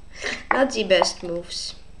of not the best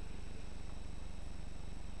moves.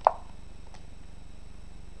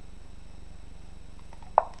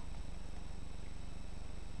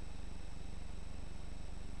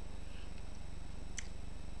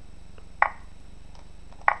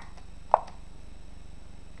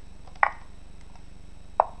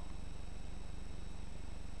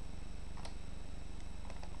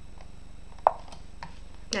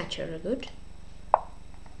 Not really good.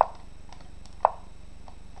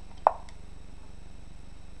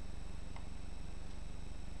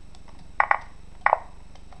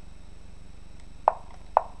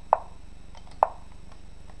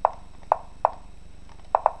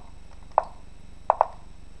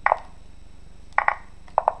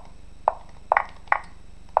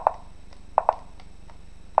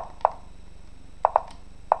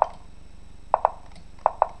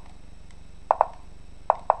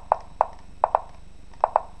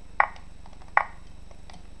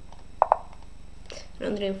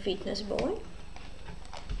 Another Fitness Boy.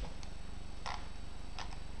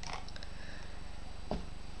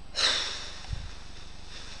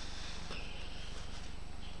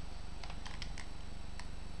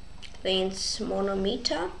 Lane's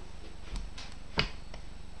Monometa.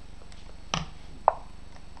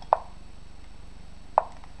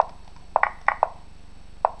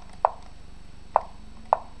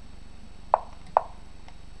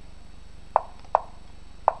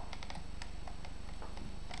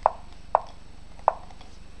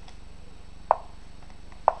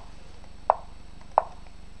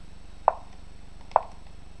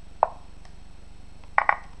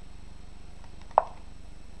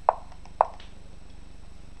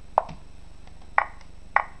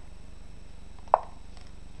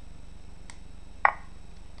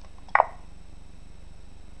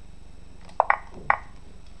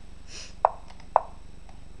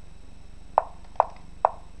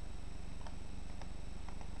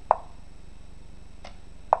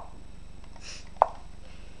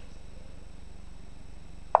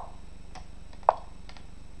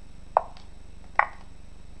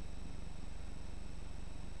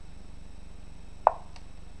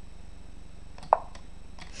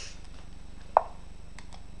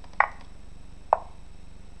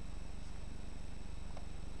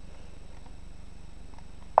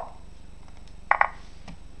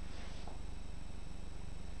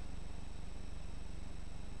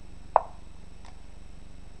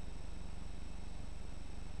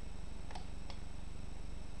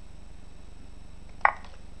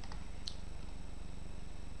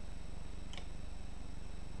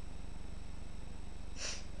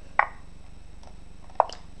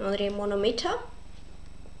 Another Monometa.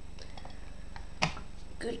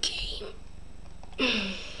 Good game.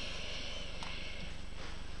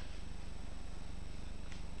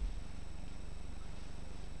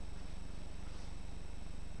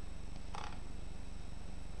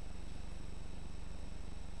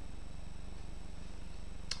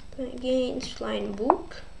 Against Flying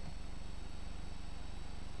Book.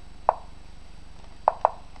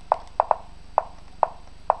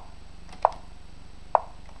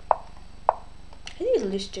 I think it's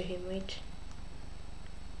lose to him, wait.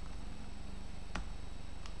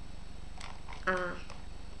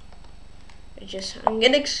 I'm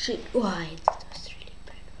gonna exchange. Why? That was really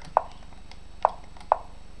bad.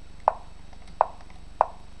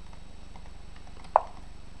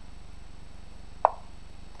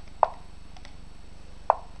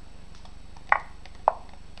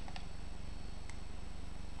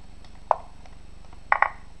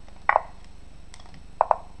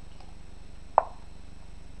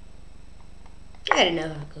 I don't know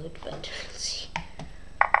how good, but we'll see.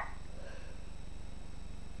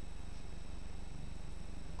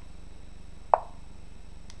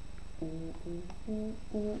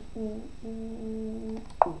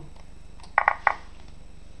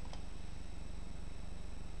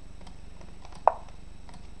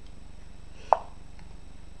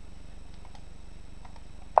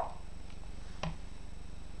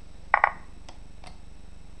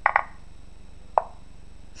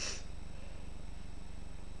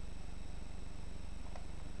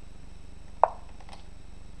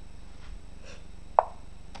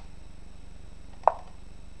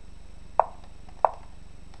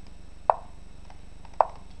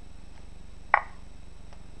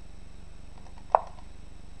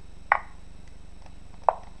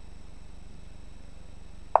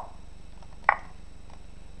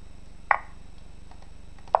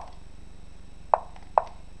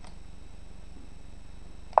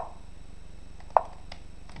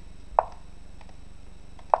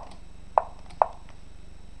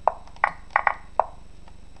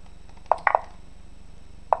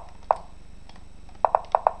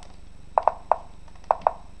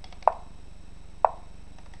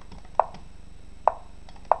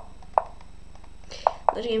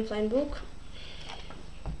 The game flying book.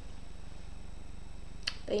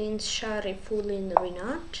 Bain Shari Fulin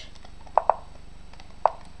Renat.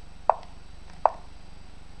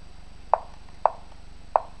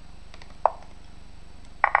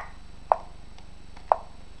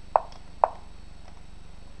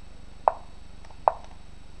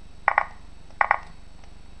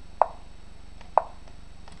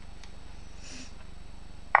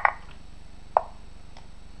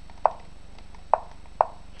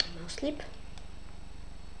 Sleep.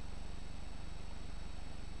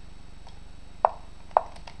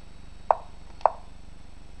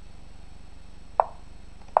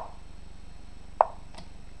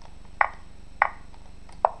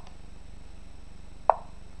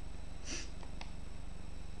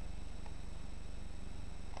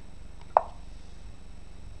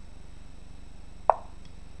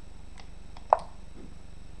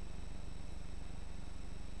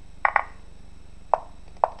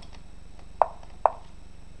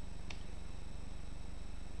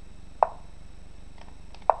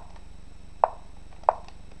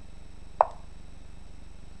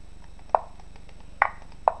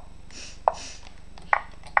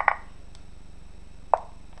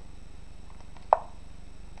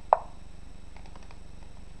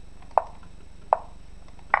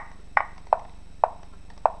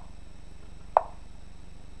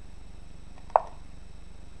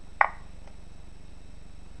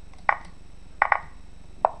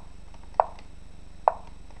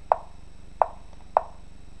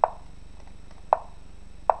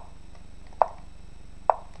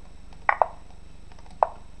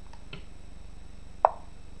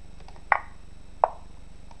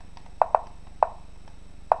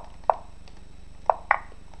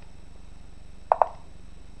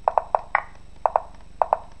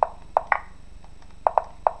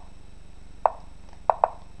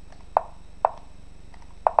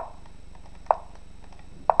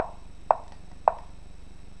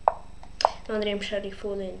 Andrei Shari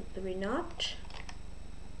Fulin Renat.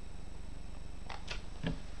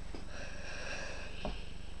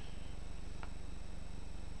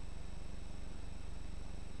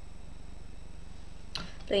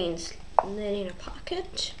 Planes in a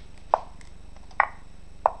pocket.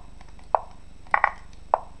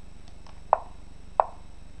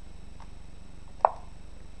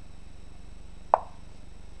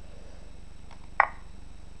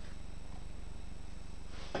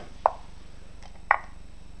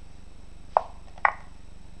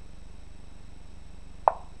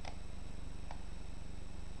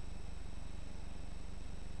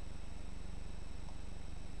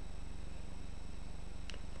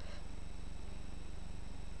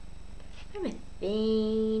 I'm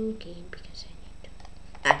thinking because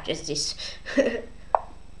I need to. Just this.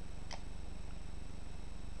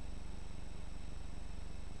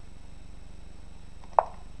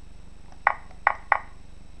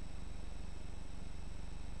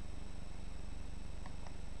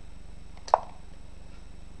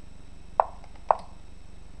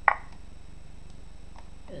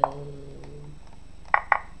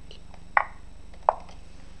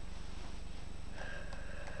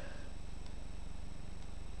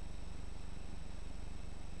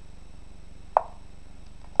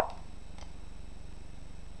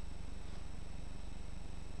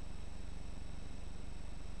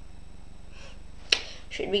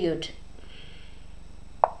 Should be good.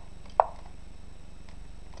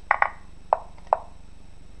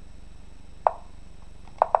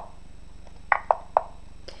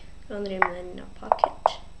 On him in a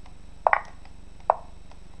pocket.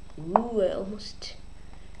 Ooh, I almost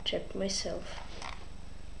trapped myself.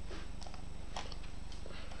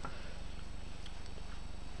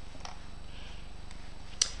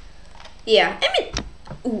 Yeah, I mean,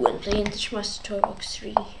 ooh, I'm playing the Cherniaiev Box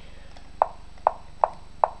 3.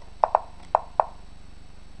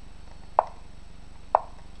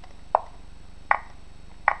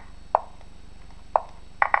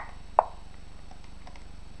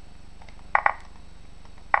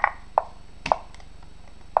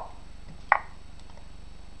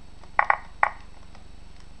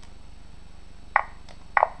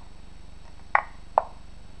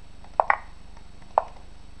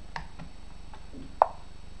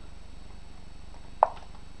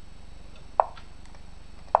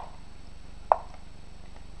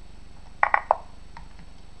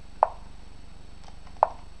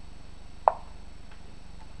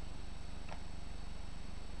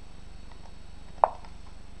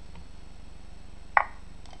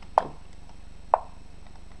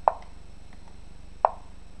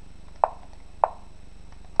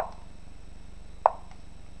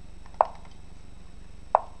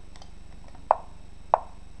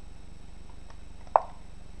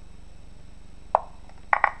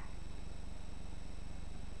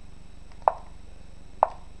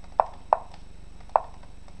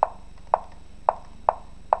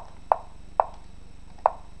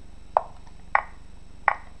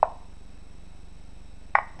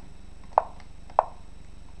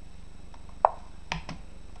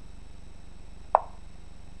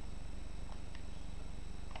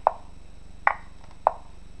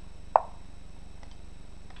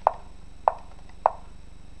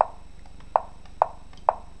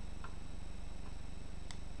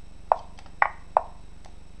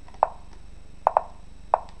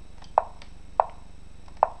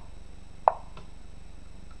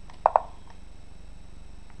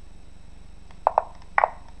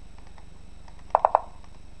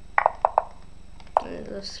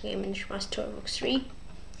 Last game in Cherniaiev Box 3.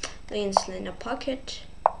 Laying in a pocket.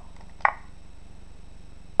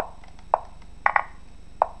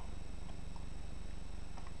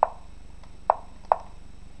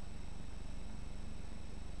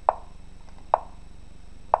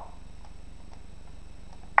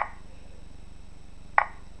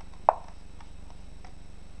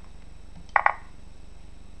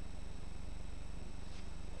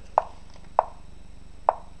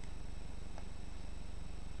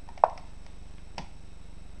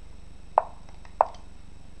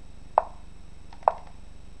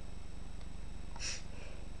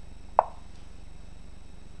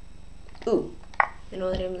 Ooh,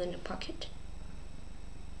 another emerald in the pocket.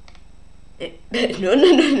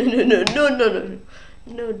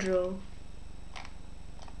 No draw.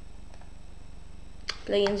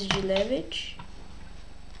 Play against Cherniaiev.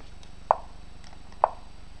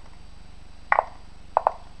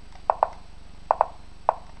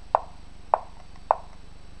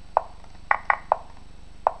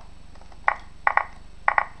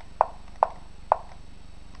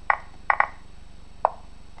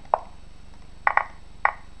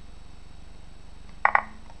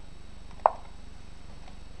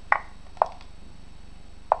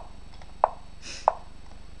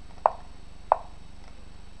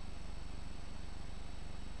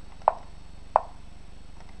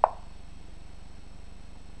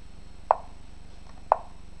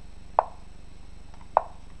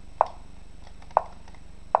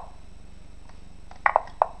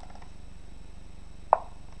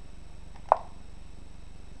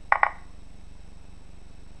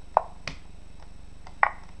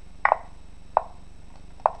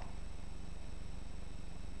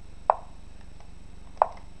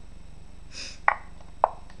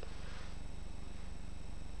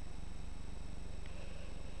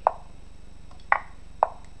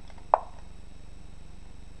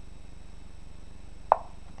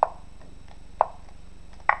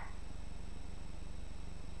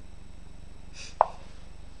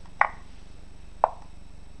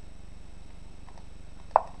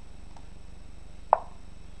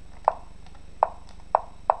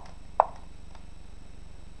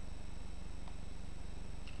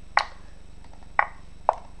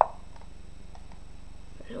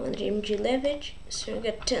 Cherniaiev, so we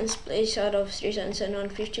got 10th place out of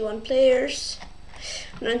 3,751 players.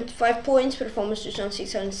 95 points, performance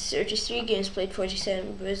 2,633, games played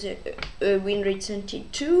 47 with a win rate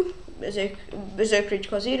 72, Berserk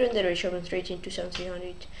critical 0 and the ratio of rating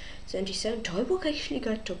 2377. Toybook actually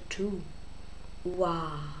got top 2.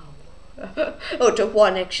 Wow. Oh, top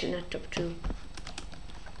 1 actually, not top 2.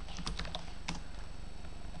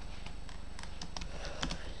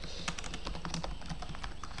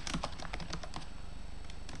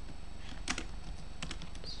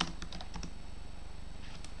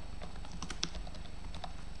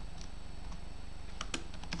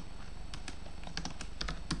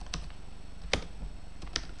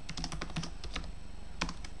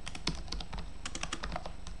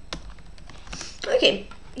 Okay,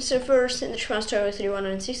 so first International Grandmaster with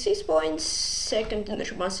 166 points, second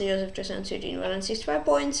International Grandmaster Joseph 2013 165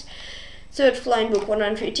 points, third Flying Book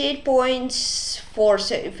 158 points,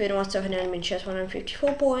 fourth Master Hanan Chess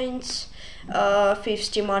 154 points, fifth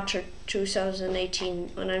Steam Archer 2018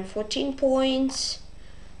 114 points,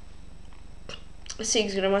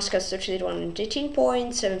 6 Grandmaster 38 118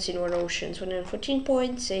 points, 17 War Oceans 114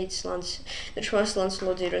 points, 8 the Trust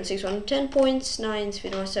Lancelot 0 6 110 points, 9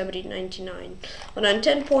 Spinoza 99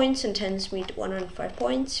 110 points, and 10 Smith 105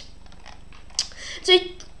 points. So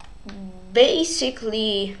it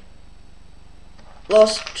basically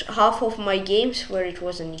lost half of my games where it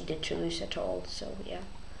wasn't needed to lose at all, so yeah.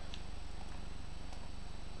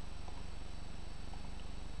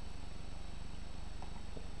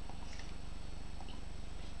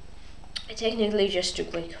 It technically just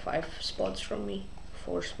took like 5 spots from me,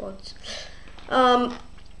 4 spots.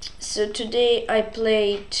 So today I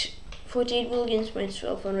played 48 games, minus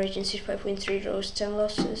 12 on rating, 65 wins, 3 draws, 10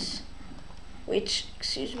 losses. Which,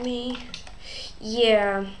 excuse me,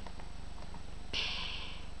 yeah,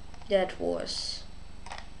 that was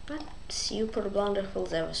not super blunderful,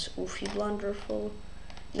 that was oofy blunderful,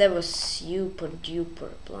 that was super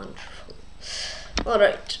duper blunderful.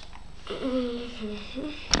 Alright.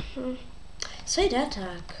 Side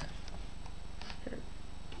attack.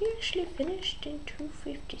 He actually finished in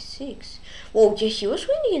 256. Whoa, yeah, he was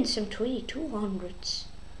winning in some 2200s.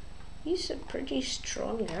 He's a pretty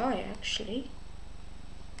strong guy, actually.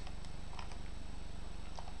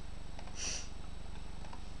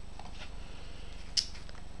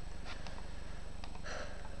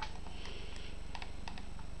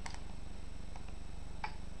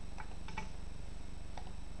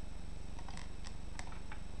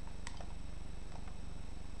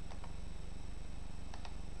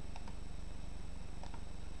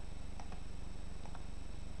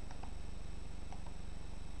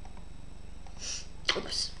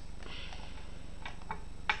 Oops.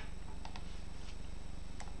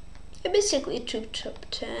 I basically took top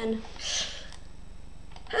 10.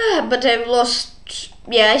 But I've lost,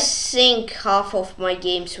 yeah, I think half of my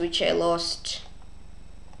games which I lost,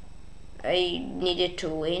 I needed to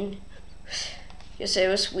win. Because I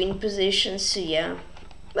was win position, so yeah.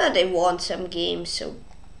 But I won some games, so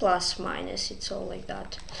plus minus, it's all like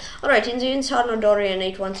that. Alright, in the ends, Arno Dorian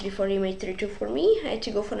 8134, he made 3-2 for me. I had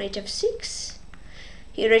to go for knight f6.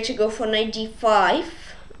 Here I had to go for knight d5.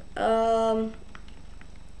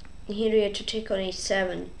 Here you had to take on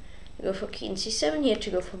a7. Go for king c7. Here to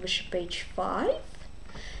go for bishop h5.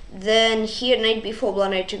 Then here knight b4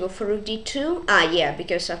 blunder, I had to go for rook d2. Yeah,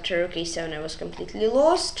 because after rook a7 I was completely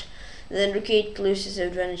lost. Then rook 8 loses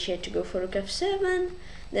advantage, I had to go for rook f7.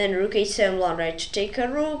 Then rook a7 blunder, I had to take a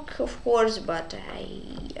rook, of course, but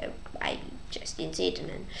I just didn't see it. And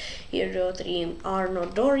then here rook 3 Arno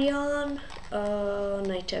Dorian,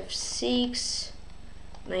 knight f6,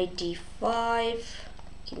 knight d5,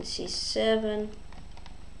 king c7.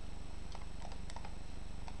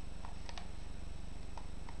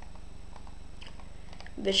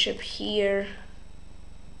 Bishop here.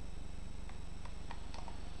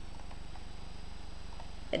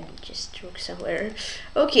 And just rook somewhere.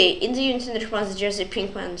 Okay, in the unit in the response, Jersey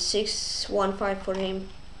Pinkman 6-1-5 for him,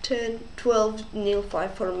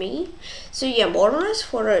 10-12-5 for me. So yeah, more or less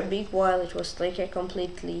for a big while it was like a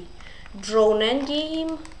completely drawn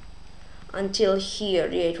endgame until here.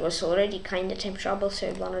 Yeah, it was already kind of time trouble, so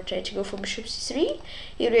I wanted to try to go for bishop c3.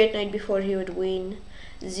 Here at night before he would win.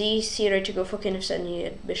 Here I had to go for king f7, he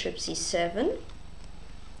had bishop c7.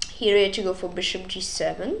 Here I had to go for bishop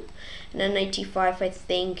g7. And then knight e5, I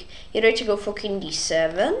think. Here I had to go for king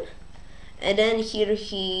d7. And then here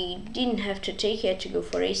he didn't have to take, he had to go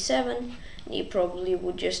for a7. He probably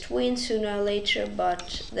would just win sooner or later,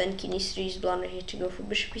 but then king e3 is blunder, he had to go for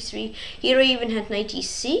bishop e3. Here I even had knight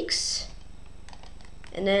e6.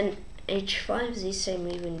 And then h5, this I'm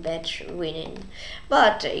even better winning.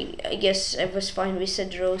 But I guess I was fine with a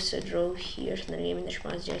draw, so draw here. The name in the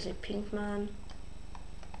Schmaz Jersey Pinkman.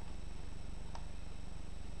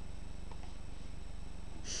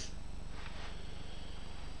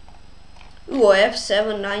 Ooh, I have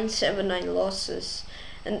 7,979 losses.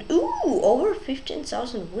 And ooh, over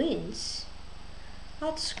 15,000 wins.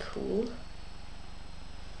 That's cool.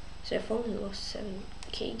 So I've only lost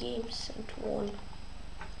 7k games and won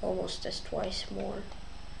almost as twice more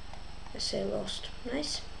as I lost.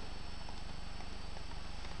 Nice.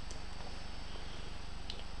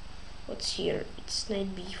 What's here? It's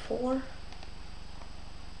knight b4.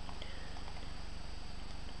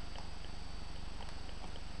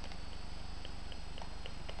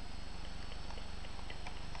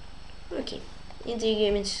 Okay, in the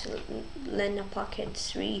game it's Lena pocket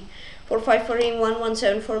 3, 4, 5 for him, 1, 1,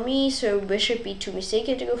 7 for me. So bishop e2 mistake.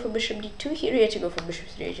 I had to go for bishop d2. Here he had to go for bishop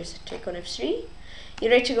 3. I just take on f3.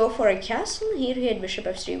 Here I had to go for a castle. Here he had bishop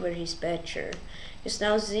f3 where he's better. Because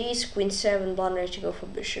now this queen 7 blunder. I had to go for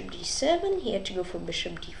bishop d7. He had to go for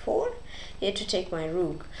bishop d4. He had to take my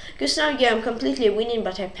rook. Because now, yeah, I'm completely winning,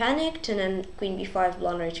 but I panicked. And then queen b5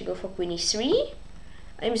 blunder. I had to go for queen e3.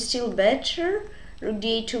 I'm still better. Rook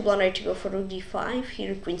d8 blunder. I had to go for rook d5.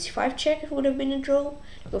 Here queen c5 check. It would have been a draw.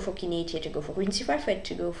 Go for king 8. He had to go for queen c5. I had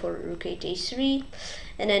to go for rook 8 a3.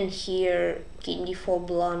 And then here king d4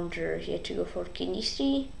 blunder. He had to go for king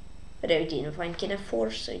d3. But I didn't find king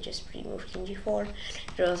f4, so I just removed king g4.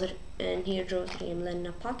 And here draw the game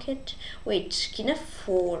Lena pocket. Wait, king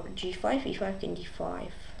f4, g5, e5, king d5.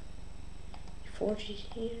 e4,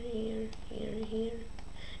 here.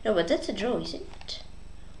 No, but that's a draw, isn't it?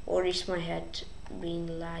 Or is my head being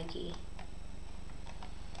laggy?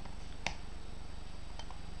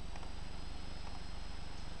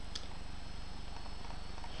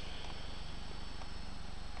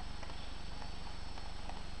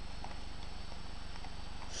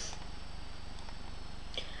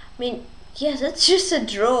 I mean, yeah, that's just a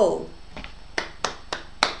draw.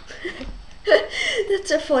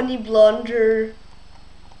 That's a funny blunder.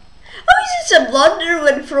 How is it a blunder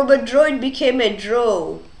when from a draw it became a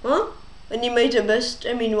draw? Huh? When he made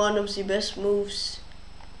one of the best moves.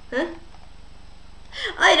 Huh?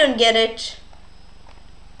 I don't get it.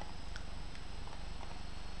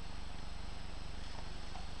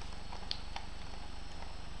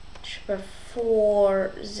 Bishop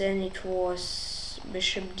f4, then it was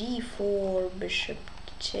bishop d4, bishop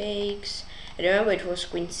takes. I remember it was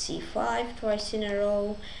queen c5 twice in a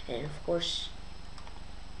row, and of course,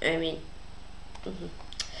 I mean,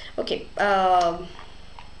 okay.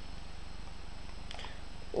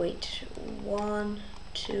 Wait, 1,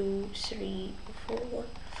 2, 3, 4,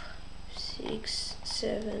 6,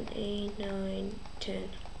 7, 8, 9, 10.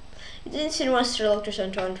 It didn't seem master Doctor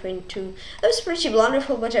Antoine 22. That was pretty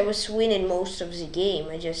wonderful, but I was winning most of the game.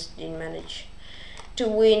 I just didn't manage to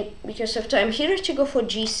win because of time. Here I had to go for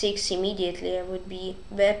g6 immediately. I would be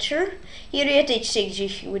better. Here at h6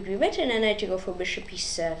 g would be better, and then I had to go for bishop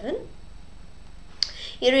e7.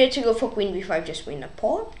 Here I had to go for queen b5, just win a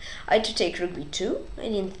pawn. I had to take rook b2.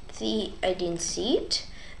 I didn't see it.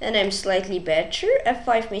 Then I'm slightly better.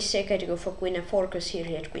 f5 mistake. I had to go for queen f4 because here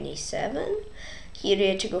he had queen a7. Here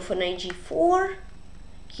I had to go for knight g4.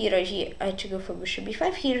 Here I had to go for bishop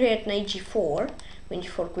b5. Here he had knight g4. Queen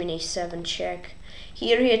g4, queen a7 check.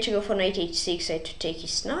 Here he had to go for knight h6. I had to take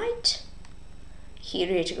his knight. Here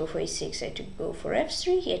he had to go for a6. I had to go for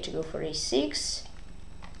f3. He had to go for a6.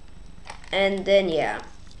 And then, yeah,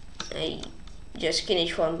 I just king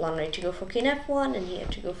h1 blunder. I had to go for king f1, and he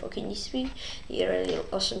had to go for king e3. Here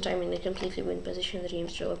I lost some time in a completely win position. The game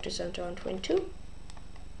still up to center on 22.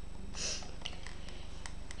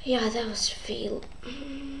 Yeah, that was fail.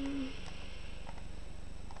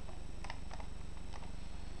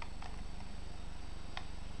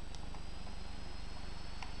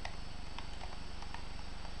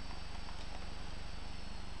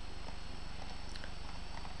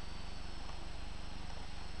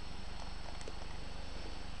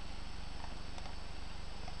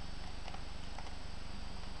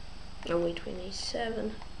 Oh wait, queen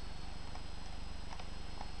a7.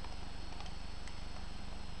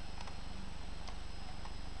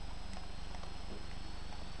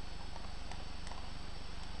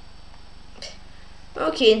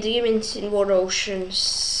 Okay, in the game in War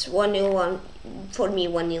Oceans, 1-0 for me,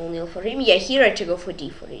 1-0 for him. Yeah, here I had to go for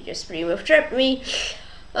d4. He just pretty much trapped me.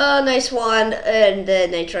 Nice one, and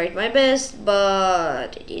then I tried my best,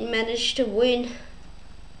 but I didn't manage to win.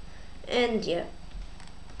 And yeah,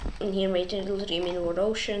 and here my little dream in War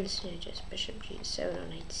Oceans. Yeah, just bishop g7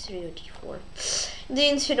 on h3 or d4. The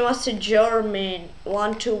Infinite Master German,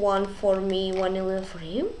 1-1 for me, 1-0 for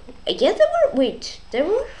him. Yeah, there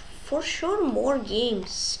were for sure more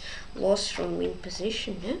games lost from win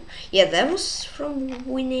position. Yeah, yeah, that was from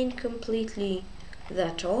winning completely.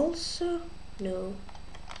 That also no.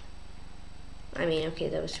 I mean, okay,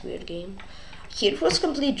 that was a weird game. Here it was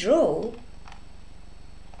complete draw.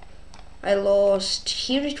 I lost.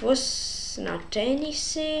 Here it was not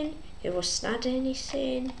anything. It was not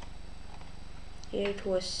anything. Here it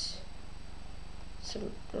was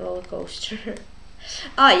some roller coaster.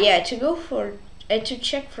 Ah, yeah, to go for, to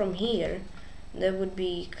check from here, that would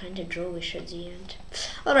be kind of drawish at the end.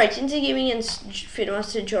 Alright, Inti Gaming and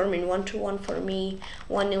Grandmaster German 1-1 for me,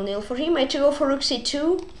 1-0 for him. I had to go for rook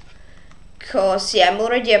c2, cause yeah, I'm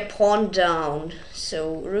already a pawn down.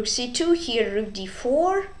 So rook c2, here rook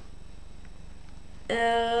d4.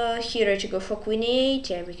 Here I had to go for queen 8,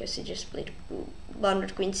 yeah, because he just played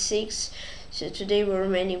blundered queen 6. So today were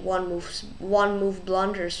many one move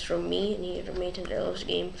blunders from me, and he made an Elo's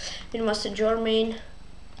game. Grandmaster Germain.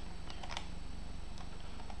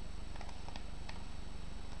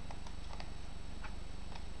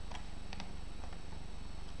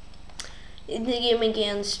 In the game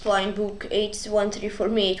against Blind Book, 8-1-3 for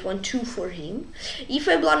me, 8-1-2 for him. If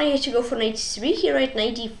I blunder, I had to go for knight c3, here at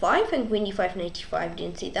knight d5, and queen d5, knight d5,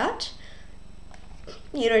 didn't see that.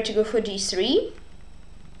 Here I had to go for d3.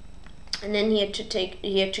 And then he had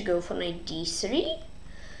to go for knight d3.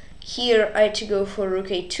 Here I had to go for rook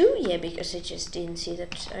a2, yeah, because I just didn't see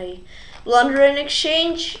that I blunder in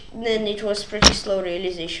exchange. Then it was pretty slow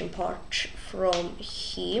realization part from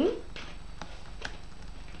him.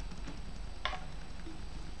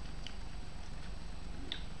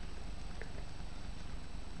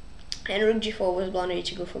 And rook g4 was blundered. I had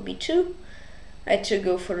to go for b2. I had to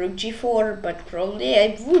go for rook g4, but probably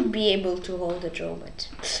I would be able to hold the draw, but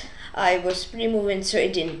I was pre-moving, so I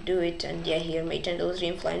didn't do it. And yeah, here my Tendrils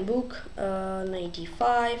in flying book, knight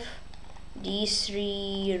d5,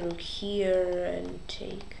 d3, rook here, and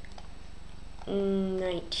take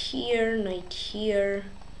knight here,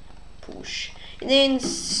 push. And then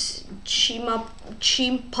Chimpando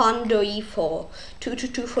e4,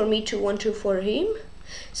 2-2 for me, 2-1-2 for him.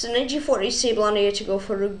 So knight g4 is stable, and I had to go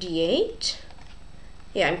for rook d8.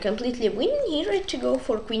 Yeah, I'm completely winning here. I had to go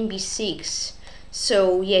for queen b6.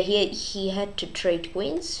 So yeah, he had to trade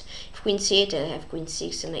queens. If queen c8, I have queen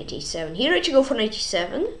 6 and knight a7. Here I had to go for knight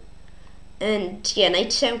e7. And yeah, knight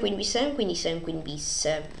e7, queen b7, queen e7, queen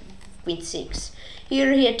b7, queen 6.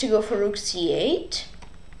 Here he had to go for rook c8.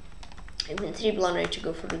 And then 3 blunder, I had to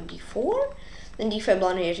go for rook d4. Then d5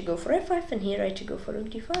 blunder, I had to go for f5. And here I had to go for rook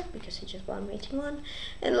d5 because he just blundered mating 1.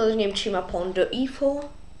 And another game, Chimpando e4.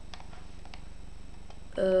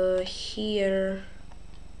 Here.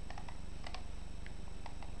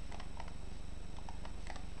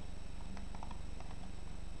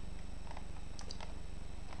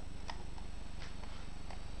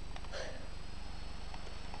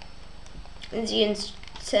 And the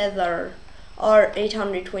Tether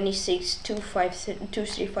R826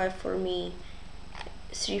 235 for me,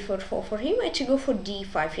 344 for him. I had to go for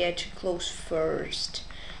d5. He had to close first,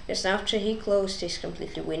 because after he closed, he's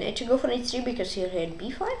completely win. I had to go for knight 3 because here he had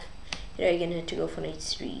b5. Here I again had to go for knight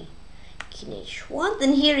 3, king h1.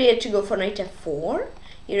 Then here he had to go for knight f4.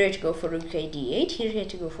 Here I had to go for rook d8. Here he had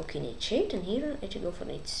to go for king h8, and here I had to go for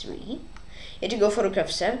knight 3. He had to go for rook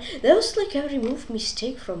f7. That was like every move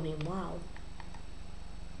mistake from him. Wow.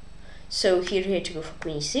 So here he had to go for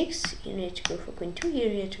queen e6, here he had to go for queen 2, here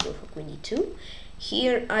he had to go for queen e2.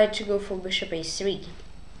 Here I had to go for bishop a3.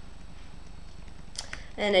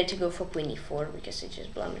 And I had to go for queen e4 because I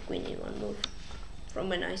just blundered queen in one move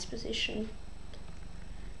from a nice position.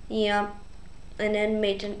 Yeah, and then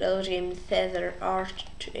made another game, Tether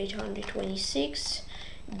R826,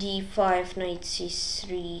 d5, knight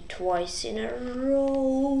c3 twice in a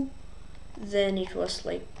row. Then it was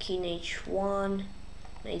like king h1.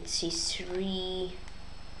 Knight c3,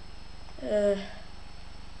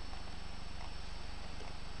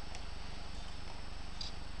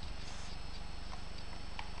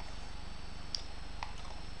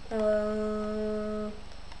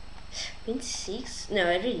 queen 6? No,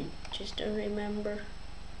 I really just don't remember.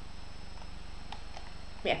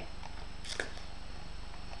 Yeah, I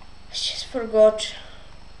just forgot.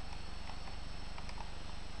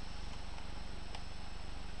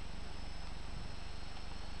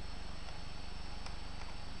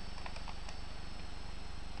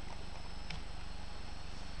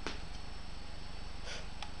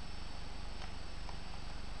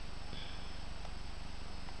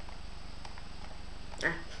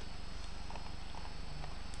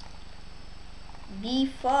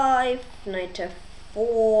 b5, knight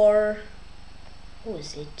f4. Who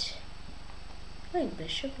is it? Like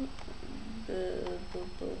bishop.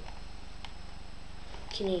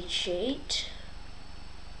 King h8.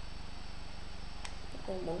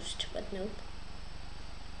 Almost, but no.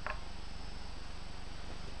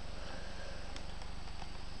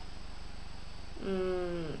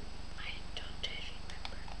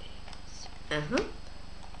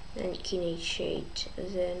 king h8,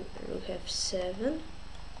 then rook f7.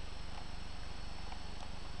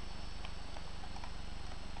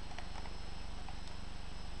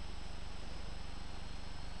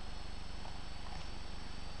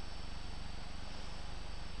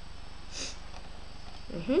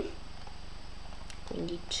 Queen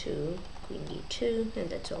d2, queen d2, and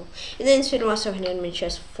that's all. And then Cherniaiev and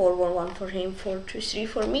chess 4-1-1 for him, 4-2-3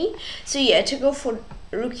 for me. So yeah, I had to go for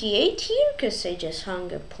rook e8 here because I just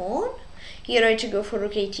hung a pawn. Here I had to go for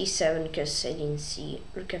rook e7 because I didn't see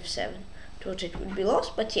rook f7. Thought it would be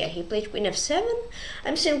lost, but yeah, he played queen f7.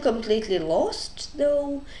 I'm still completely lost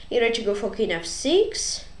though. Here I had to go for queen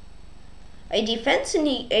f6. I defense and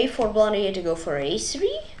he a4 blunder. He had to go for a3.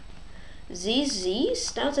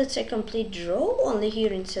 These, now that's a complete draw, only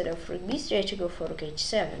here instead of rook b3 I had to go for rook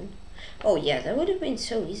h7. Oh yeah, that would have been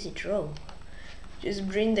so easy draw. Just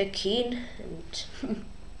bring the king and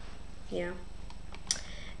yeah.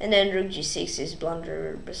 And then rook g6 is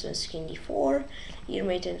blunder versus king d4. Here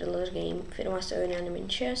made in the last game, Firmaster and enemy in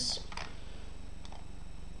chess.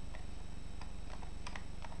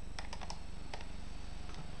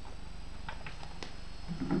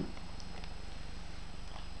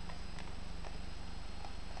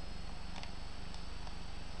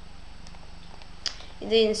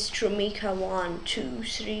 Then Strumika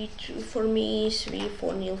 1-2-3-2 for me,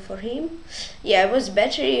 3-4-0 for him. Yeah, it was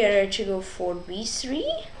better here. I had to go for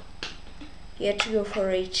b3. He had to go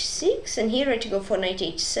for h6, and here I had to go for knight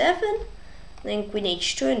h7, then queen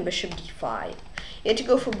h2 and bishop d5. He had to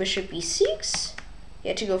go for bishop e6. He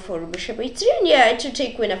had to go for bishop h3, and yeah, I had to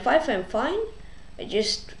take queen f5. I'm fine. I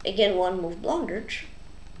just again one move blundered.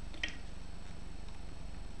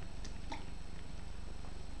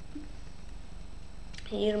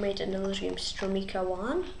 Here made another game, Strumika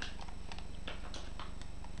 1.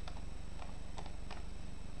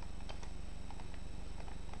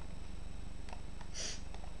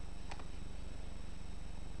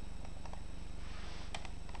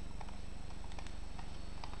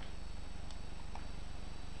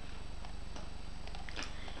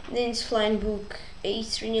 Then it's flying book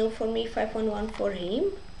a3-0 for me, 5-1-1 for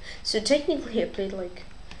him. So technically I played like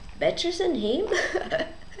better than him.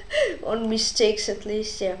 On mistakes at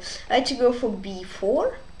least, yeah. I had to go for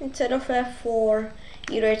b4 instead of f4.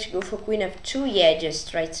 Here I had to go for queen f2. Yeah, I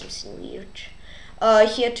just tried something weird.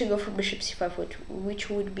 He had to go for bishop c5, which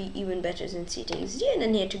would be even better than c takes d, and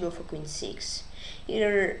then he had to go for queen 6.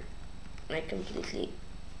 Here I completely,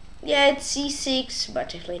 yeah, it's c6,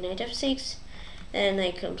 but I played knight f6, and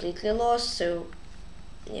I completely lost. So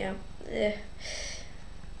yeah.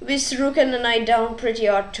 With rook and a knight down, pretty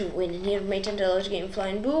hard to win. And here mate and the last game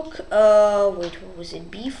flying book. Wait, what was it?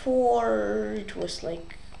 b4. It was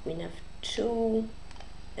like queen f2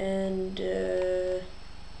 and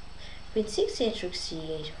queen 6, h rook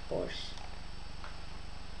c8, of course.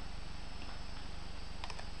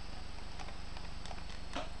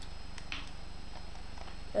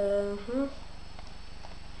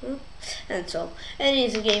 And so, and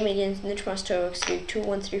it's a game against Grandmaster X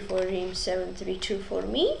 2-1-3 for him, 7-3-2 for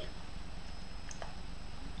me.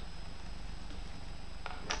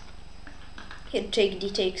 He'd take d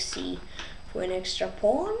takes c for an extra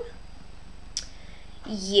pawn.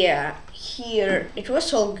 Yeah, here it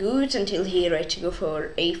was all good until here I had to go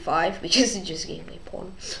for a5 because it just gave me a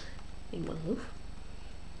pawn in one move.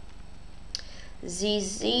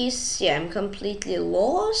 This, yeah, I'm completely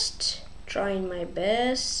lost. Trying my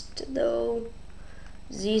best though.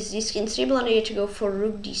 This king 3 blunder, I had to go for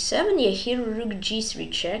rook d7. Yeah, here rook g3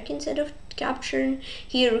 check instead of capturing.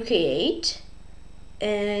 Here rook a8,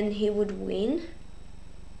 and he would win.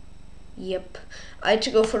 Yep. I had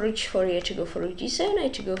to go for rook g4. I had to go for rook g7. I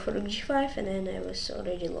had to go for rook g5, and then I was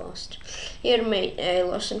already lost. Here I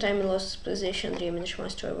lost some time. I lost position.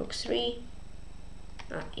 Grandmaster rook 3.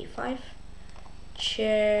 e5.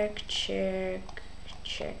 Check, check,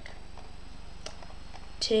 check.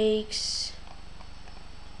 Takes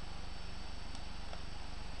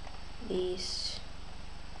this.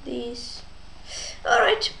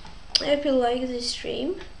 Alright, I hope you like this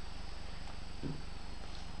stream.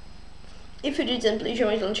 If you did, then please join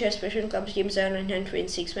my channel chess special clubs games are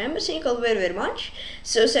 926 members. Thank you all very, very much.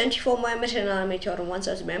 So 74 members and I'll make your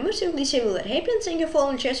 1000 members. So please say we are happy and thank you for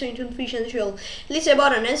following chess and notification as well. Please say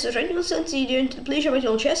about an answer right now. So please join my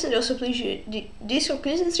channel chess and also please Discord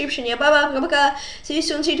please inscription. Yeah, bye bye. See you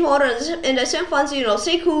soon, see you tomorrow and have fun. See you all.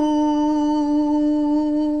 Stay cool.